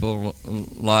people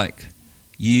like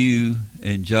you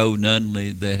and Joe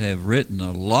Nunley that have written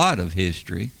a lot of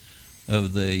history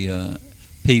of the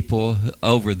people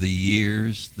over the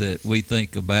years that we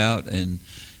think about and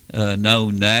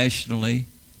known nationally.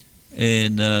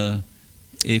 And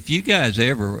if you guys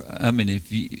ever, of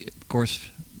course,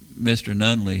 Mr.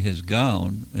 Nunley has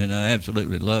gone, and I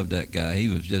absolutely loved that guy. He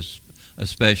was just a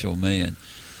special man.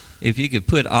 If you could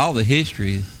put all the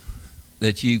history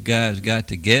that you guys got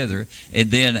together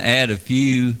and then add a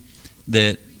few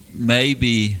that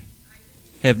maybe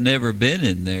have never been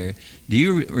in there. Do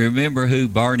you remember who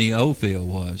Barney Oldfield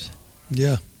was?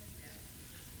 Yeah.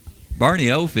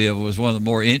 Barney Oldfield was one of the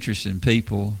more interesting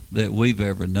people that we've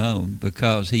ever known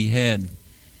because he had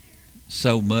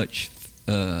so much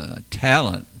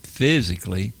talent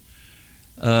physically.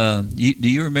 Do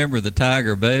you remember the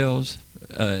Tiger Bells,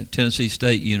 Tennessee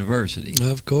State University?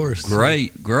 Of course.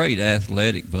 Great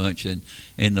athletic bunch. And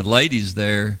the ladies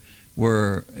there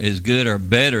were as good or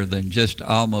better than just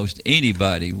almost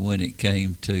anybody when it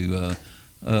came to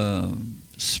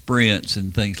sprints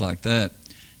and things like that.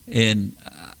 And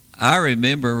I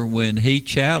remember when he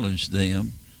challenged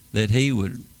them that he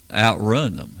would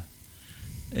outrun them.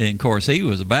 And, of course, he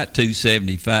was about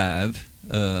 275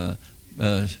 in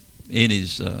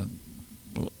his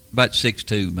about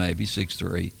 6'2", maybe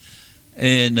 6'3".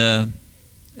 And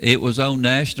it was on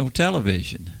national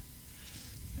television.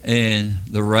 And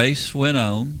the race went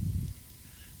on,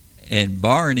 and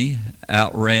Barney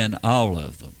outran all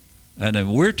of them. And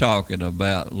then we're talking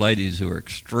about ladies who are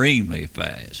extremely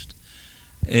fast.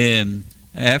 And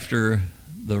after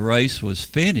the race was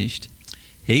finished,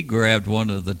 he grabbed one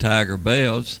of the Tiger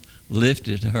Bells,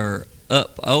 lifted her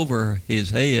up over his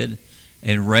head,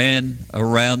 and ran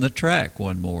around the track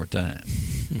one more time.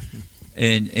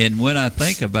 And when I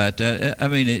think about that,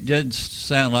 it doesn't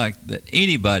sound like that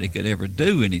anybody could ever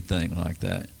do anything like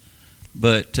that.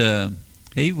 But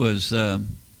he was,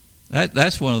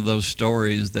 that's one of those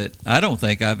stories that I don't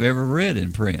think I've ever read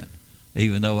in print,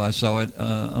 even though I saw it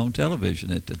on television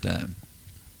at the time.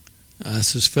 I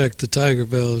suspect the Tiger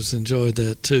Bells enjoyed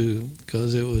that too,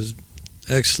 because it was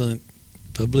excellent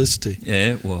publicity.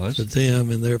 Yeah, it was. For them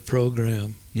and their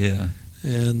program. Yeah.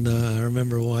 And I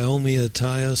remember Wyoming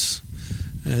Attias,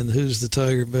 and who's the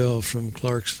Tiger Belle from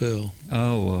Clarksville?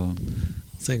 Oh,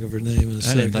 think of her name in a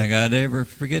second. I didn't think I'd ever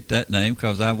forget that name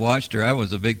because I watched her. I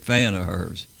was a big fan of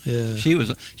hers. Yeah.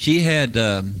 She had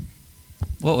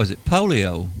what was it,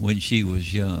 polio when she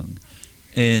was young,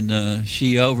 and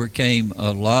she overcame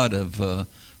a lot of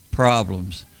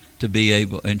problems to be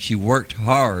able, and she worked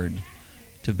hard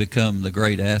to become the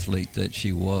great athlete that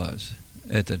she was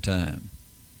at the time.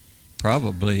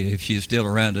 Probably if she's still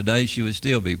around today, she would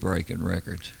still be breaking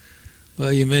records.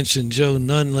 Well, you mentioned Joe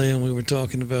Nunley, and we were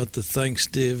talking about the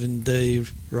Thanksgiving Day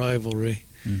rivalry.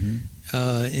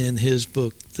 Mm-hmm. In his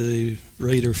book, The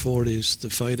Raider 40s, The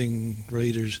Fighting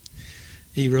Raiders,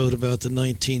 he wrote about the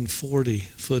 1940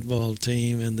 football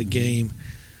team and the game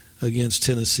against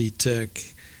Tennessee Tech.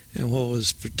 And what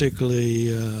was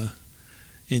particularly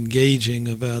engaging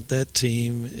about that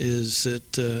team is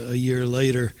that a year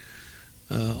later,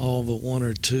 all but one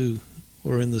or two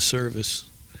were in the service.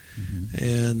 Mm-hmm.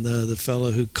 And the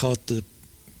fellow who caught the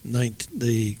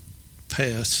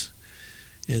pass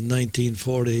in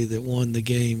 1940 that won the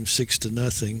game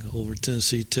 6-0 over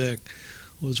Tennessee Tech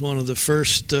was one of the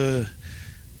first to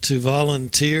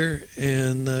volunteer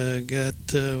and got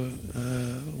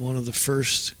one of the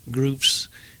first groups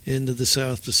into the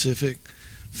South Pacific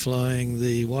flying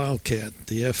the Wildcat,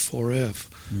 the F-4F,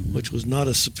 mm-hmm. which was not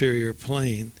a Superior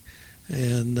plane.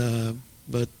 And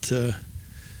but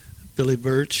Billy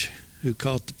Birch, who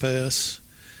caught the pass,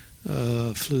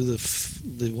 flew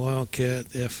the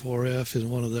Wildcat F-4F in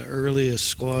one of the earliest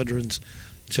squadrons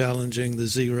challenging the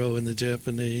Zero and the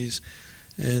Japanese,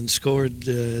 and scored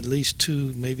at least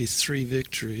 2, maybe 3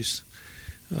 victories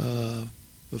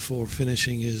before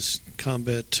finishing his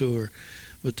combat tour.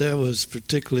 But that was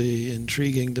particularly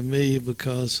intriguing to me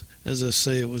because, as I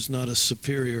say, it was not a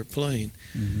Superior plane.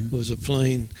 Mm-hmm. It was a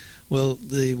plane. Well,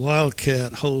 the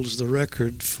Wildcat holds the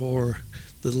record for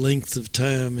the length of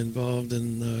time involved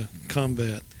in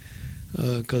combat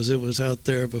because it was out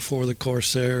there before the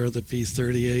Corsair, or the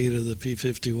P-38, or the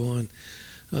P-51,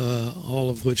 all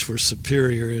of which were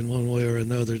superior in one way or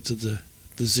another to the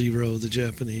Zero, the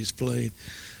Japanese plane.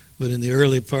 But in the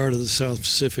early part of the South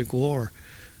Pacific War,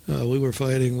 we were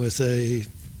fighting with a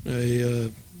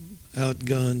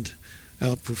outgunned,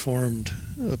 outperformed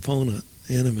opponent,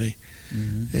 enemy.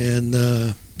 Mm-hmm. And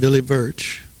Billy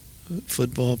Birch,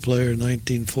 football player,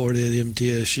 1940 at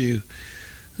MTSU,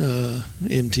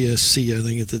 MTSC, I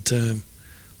think at the time,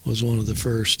 was one of the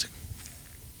first.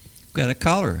 Got a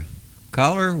caller.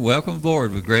 Caller, welcome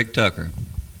aboard with Greg Tucker.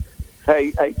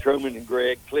 Hey, Truman and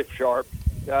Greg, Cliff Sharp.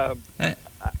 Hey, I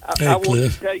Cliff.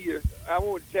 want to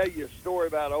tell you a story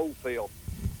about Oldfield.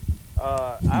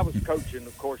 I was coaching,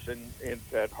 of course,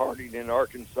 at Harding in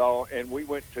Arkansas, and we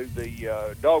went to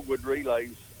the Dogwood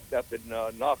Relays up in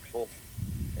Knoxville,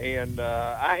 and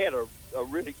I had a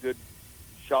really good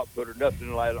shot putter,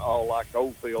 nothing at all like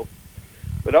Oldfield.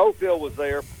 But Oldfield was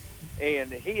there,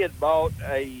 and he had bought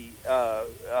a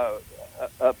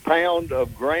pound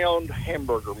of ground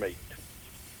hamburger meat.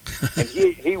 And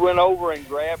he went over and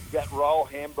grabbed that raw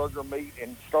hamburger meat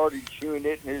and started chewing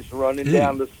it, and it was running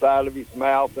down the side of his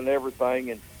mouth and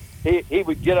everything. And he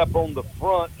would get up on the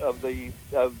front of the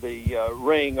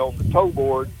ring on the toe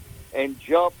board and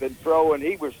jump and throw, and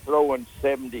he was throwing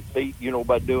 70 feet,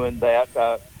 by doing that.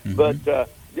 Mm-hmm. But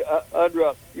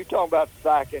you're talking about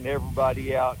psyching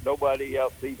everybody out. Nobody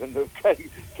else even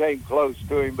came close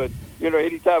to him. But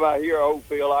anytime I hear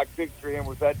Oldfield, I picture him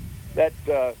with that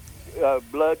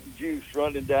blood and juice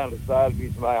running down the side of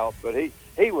his mouth. But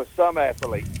he was some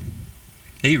athlete.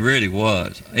 He really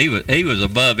was. He was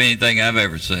above anything I've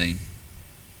ever seen.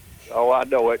 Oh, I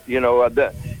know it.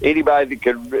 Anybody that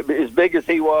could, as big as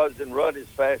he was and run as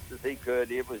fast as he could,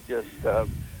 it was just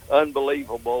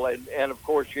unbelievable. And of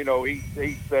course, he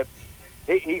set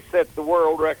the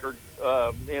world record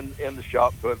in the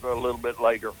shot put a little bit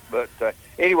later. But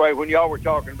anyway, when y'all were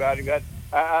talking about him,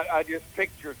 I just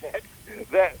pictured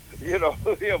that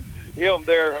him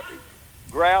there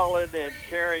growling and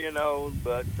carrying on.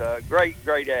 But great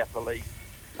athlete.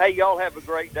 Hey, y'all have a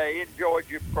great day. Enjoyed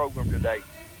your program today.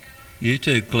 You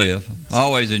too, Cliff.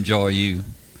 Always enjoy you.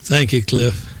 Thank you,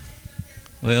 Cliff.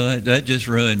 Well, that just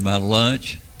ruined my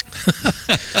lunch. I'm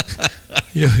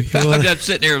just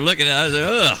sitting here looking at it. I said,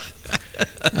 ugh.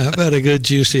 How about a good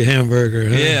juicy hamburger?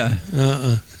 Huh? Yeah.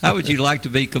 How would you like to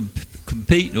be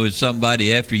competing with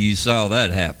somebody after you saw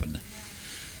that happen?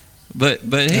 But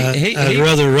I'd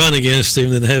rather run against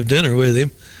him than have dinner with him.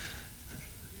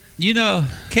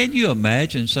 Can you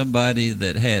imagine somebody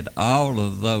that had all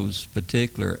of those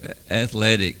particular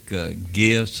athletic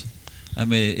gifts I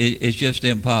mean, it's just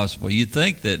impossible. You'd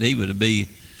think that he would be,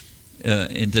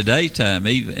 in today's time,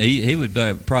 he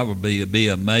would probably be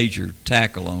a major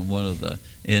tackle on one of the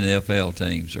NFL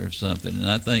teams or something. And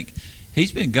I think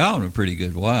he's been gone a pretty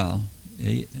good while.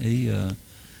 He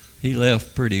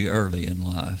left pretty early in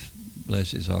life,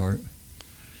 bless his heart.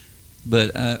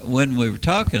 But when we were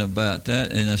talking about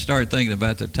that, and I started thinking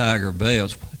about the Tiger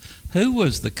Bells, who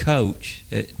was the coach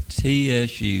at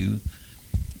TSU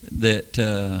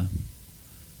that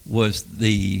was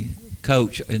the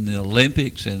coach in the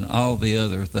Olympics and all the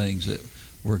other things that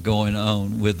were going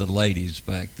on with the ladies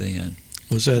back then?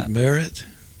 Was that Merritt?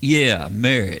 Yeah,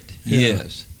 Merritt. Yeah.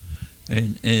 Yes,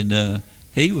 and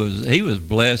he was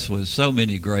blessed with so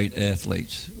many great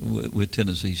athletes with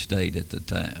Tennessee State at the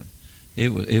time. It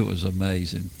was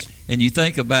amazing. And you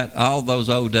think about all those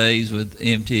old days with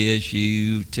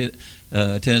MTSU,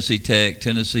 Tennessee Tech,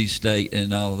 Tennessee State,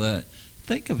 and all that.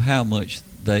 Think of how much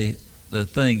the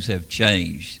things have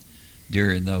changed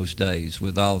during those days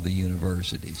with all the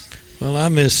universities. Well, I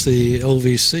miss the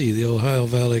OVC, the Ohio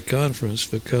Valley Conference,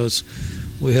 because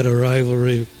we had a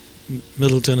rivalry,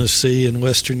 Middle Tennessee and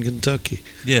Western Kentucky.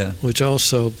 Yeah. Which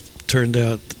also turned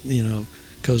out,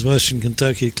 because Western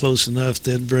Kentucky close enough,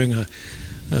 they'd bring a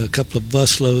couple of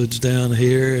bus loads down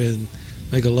here and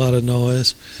make a lot of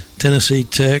noise. Tennessee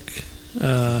Tech,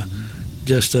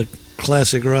 just a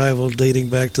classic rival dating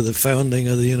back to the founding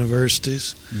of the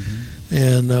universities. Mm-hmm.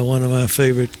 And one of my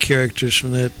favorite characters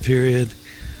from that period,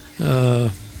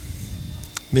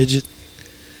 Midget.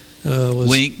 Was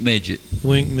Wink Midget.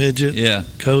 Wink Midget. Yeah.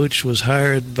 Coach was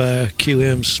hired by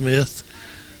QM Smith,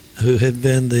 who had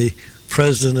been the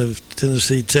president of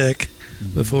Tennessee Tech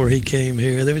before he came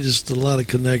here. There were just a lot of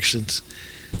connections.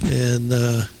 And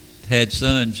had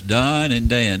sons, Don and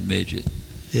Dan Midget.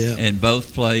 Yeah. And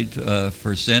both played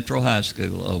for Central High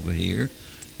School over here.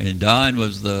 And Don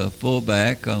was the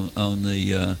fullback on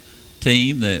the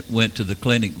team that went to the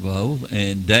Clinic Bowl.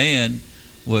 And Dan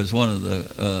was one of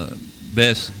the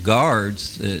best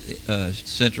guards that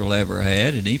Central ever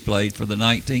had. And he played for the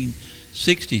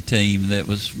 1960 team that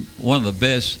was one of the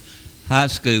best high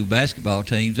school basketball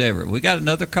teams ever. We got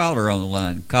another caller on the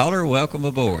line. Caller, welcome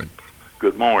aboard.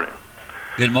 Good morning.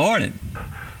 Good morning.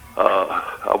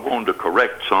 I wanted to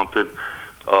correct something.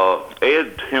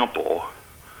 Ed Temple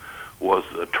was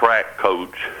the track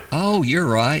coach. Oh, you're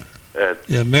right.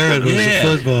 Merritt was the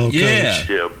football coach.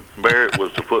 Yeah, Merritt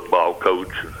was the football coach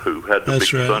who had the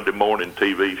big right. Sunday morning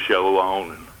TV show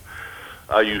on. And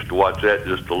I used to watch that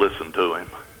just to listen to him.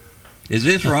 Is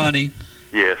this Ronnie?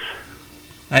 Yes.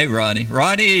 Hey, Ronnie.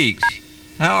 Ronnie Eakes.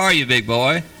 How are you, big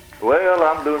boy? Well,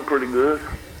 I'm doing pretty good.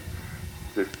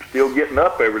 Just still getting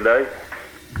up every day.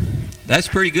 That's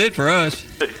pretty good for us.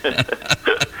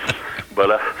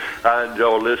 But I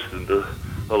enjoy listening to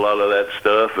a lot of that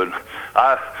stuff. And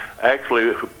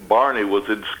Barney was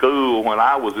in school when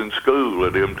I was in school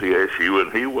at MTSU,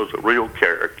 and he was a real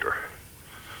character.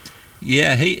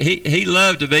 Yeah, he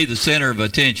loved to be the center of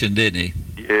attention, didn't he?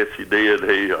 Yes, he did.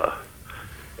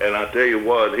 And I tell you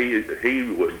what, he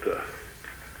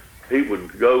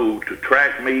would go to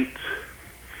track meets,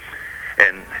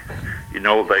 and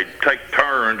they'd take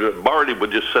turns. Barney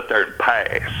would just sit there and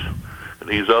pass, and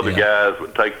these other guys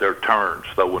would take their turns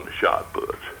throwing the shot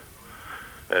puts.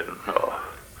 And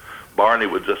Barney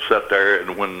would just sit there,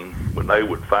 and when they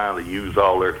would finally use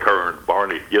all their turns,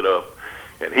 Barney'd get up,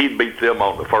 and he'd beat them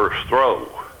on the first throw.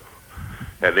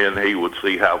 And then he would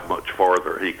see how much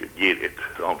farther he could get it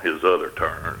on his other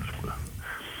turns.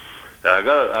 I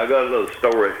got a little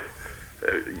story.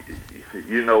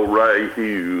 Ray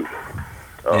Hughes.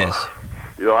 Yes.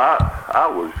 I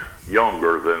was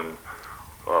younger than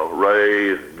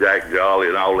Ray, Jack Jolly,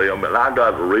 and all them, and I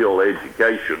got a real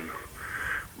education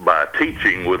by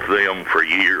teaching with them for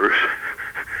years.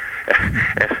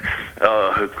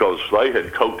 Because they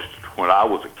had coached when I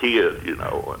was a kid, and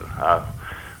I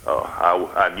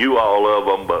knew all of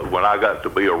them, but when I got to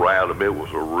be around them, it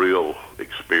was a real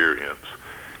experience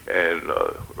and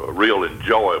a real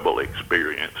enjoyable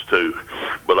experience too.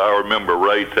 But I remember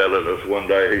Ray telling us one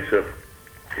day, he said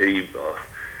he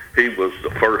was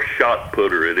the first shot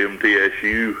putter at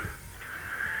MTSU,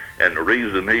 and the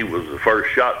reason he was the first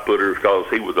shot putter is because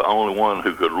he was the only one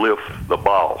who could lift the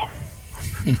ball.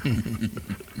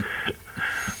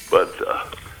 But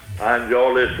I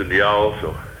enjoy listening to y'all,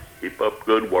 so keep up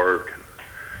good work.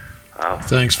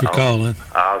 Thanks for calling.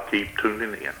 I'll keep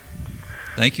tuning in.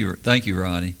 Thank you,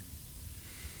 Ronnie.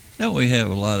 We have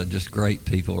a lot of just great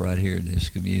people right here in this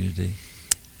community.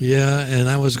 Yeah, and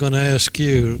I was going to ask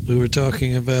you, we were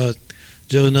talking about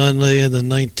Joe Nunley in the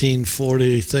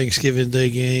 1940 Thanksgiving Day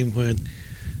game when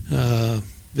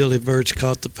Billy Birch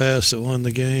caught the pass that won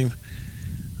the game.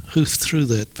 Who threw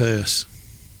that pass?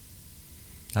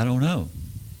 I don't know.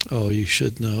 Oh, you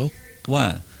should know.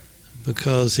 Why?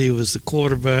 Because he was the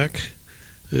quarterback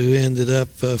who ended up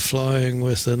flying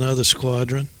with another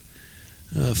squadron,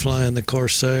 flying the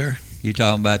Corsair. You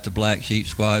talking about the Black Sheep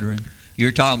Squadron?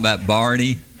 You're talking about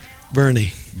Bernie,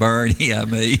 I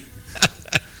mean.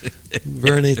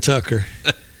 Bernie Tucker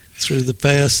threw the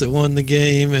pass that won the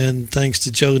game, and thanks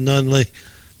to Joe Nunley,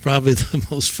 probably the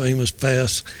most famous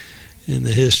pass in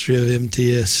the history of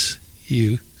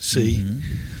MTSU.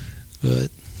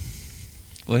 But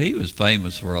well, he was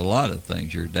famous for a lot of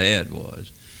things. Your dad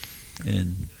was,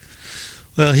 and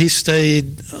well, he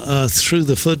stayed through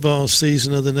the football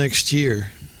season of the next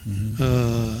year,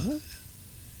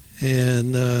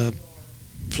 and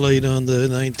played on the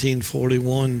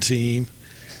 1941 team.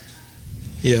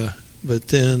 Yeah, but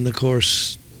then of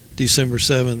course December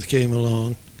 7th came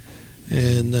along,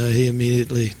 and he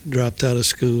immediately dropped out of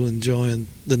school and joined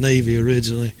the Navy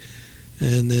originally,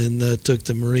 and then took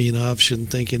the Marine option,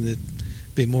 thinking it'd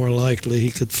be more likely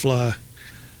he could fly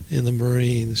in the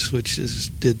Marines, which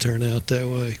did turn out that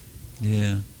way.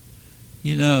 Yeah.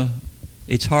 You know,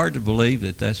 it's hard to believe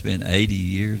that that's been 80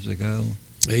 years ago.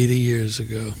 80 years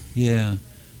ago. Yeah.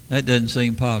 That doesn't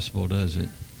seem possible, does it?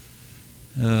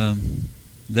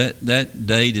 That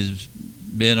date has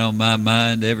been on my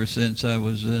mind ever since I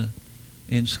was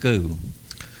in school.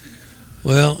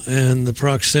 Well, and the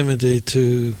proximity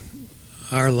to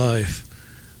our life,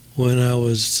 when I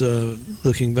was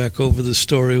looking back over the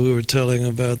story we were telling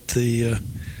about the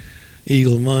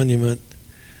Eagle Monument,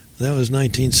 that was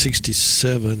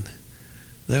 1967.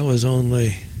 That was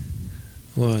only,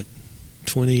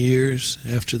 20 years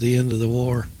after the end of the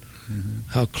war.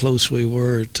 How close we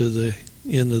were to the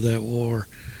end of that war.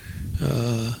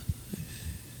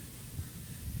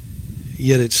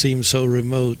 Yet it seemed so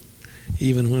remote,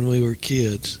 even when we were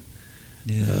kids.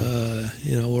 Yeah.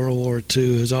 World War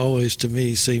II has always, to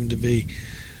me, seemed to be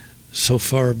so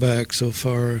far back, but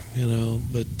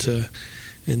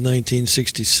in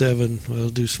 1967, well,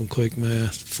 do some quick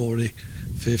math, 40,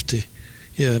 50,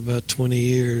 about 20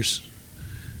 years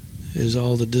is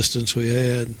all the distance we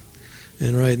had.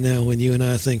 And right now, when you and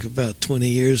I think about 20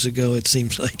 years ago, it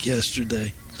seems like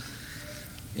yesterday.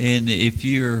 And if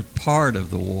you're part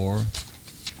of the war,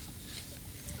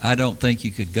 I don't think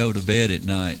you could go to bed at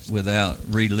night without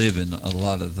reliving a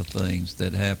lot of the things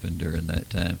that happened during that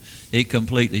time. It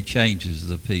completely changes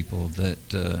the people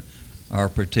that are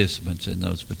participants in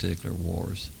those particular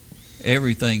wars.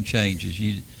 Everything changes.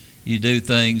 You do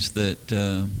things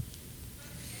that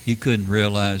you couldn't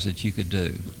realize that you could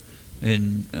do.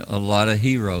 And a lot of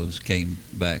heroes came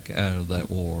back out of that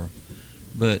war.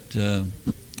 But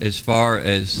as far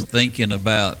as thinking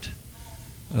about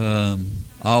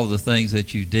all the things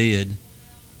that you did,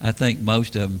 I think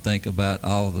most of them think about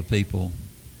all the people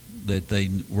that they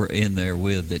were in there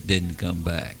with that didn't come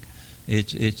back.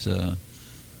 It's a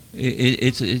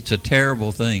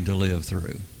terrible thing to live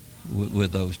through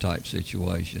with those type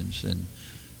situations,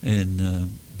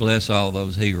 and bless all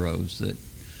those heroes that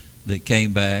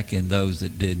came back and those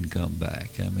that didn't come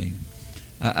back. I mean,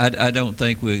 I don't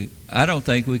think we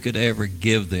could ever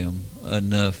give them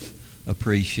enough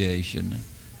appreciation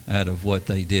out of what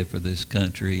they did for this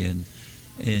country, and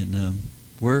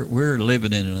we're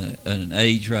living in an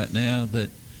age right now that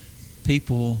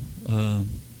people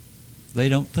they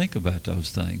don't think about those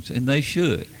things, and they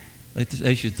should.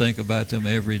 They should think about them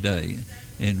every day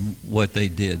and what they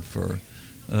did for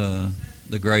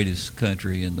the greatest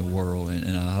country in the world,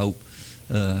 and I hope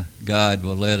God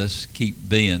will let us keep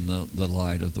being the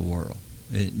light of the world.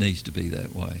 It needs to be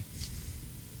that way.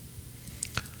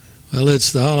 Well,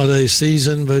 it's the holiday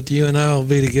season, but you and I will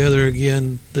be together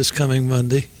again this coming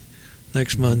Monday,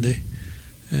 next Monday,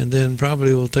 and then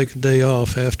probably we'll take a day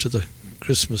off after the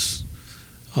Christmas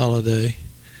holiday.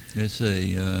 Let's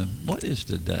see, what is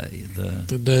today?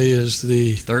 The day is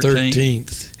the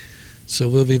 13th. So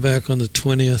we'll be back on the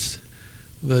 20th,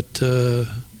 but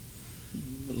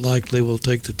likely we'll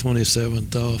take the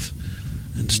 27th off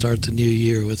and start the new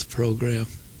year with the program.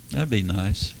 That'd be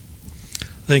nice.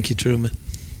 Thank you, Truman.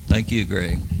 Thank you,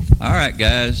 Greg. All right,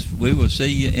 guys, we will see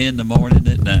you in the morning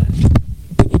at 9.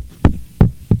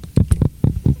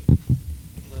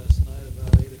 Last night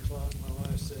about 8 o'clock, my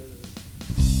wife said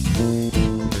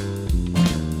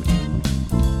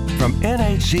From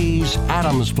NHC's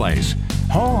Adams Place,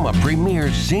 home of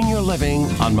premier senior living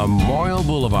on Memorial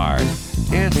Boulevard,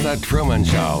 It's The Truman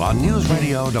Show on News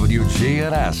Radio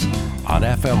WGNS on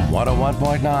FM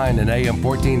 101.9 and AM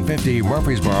 1450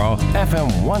 Murfreesboro, FM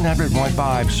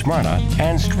 100.5 Smyrna,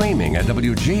 and streaming at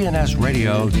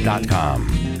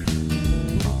WGNSradio.com.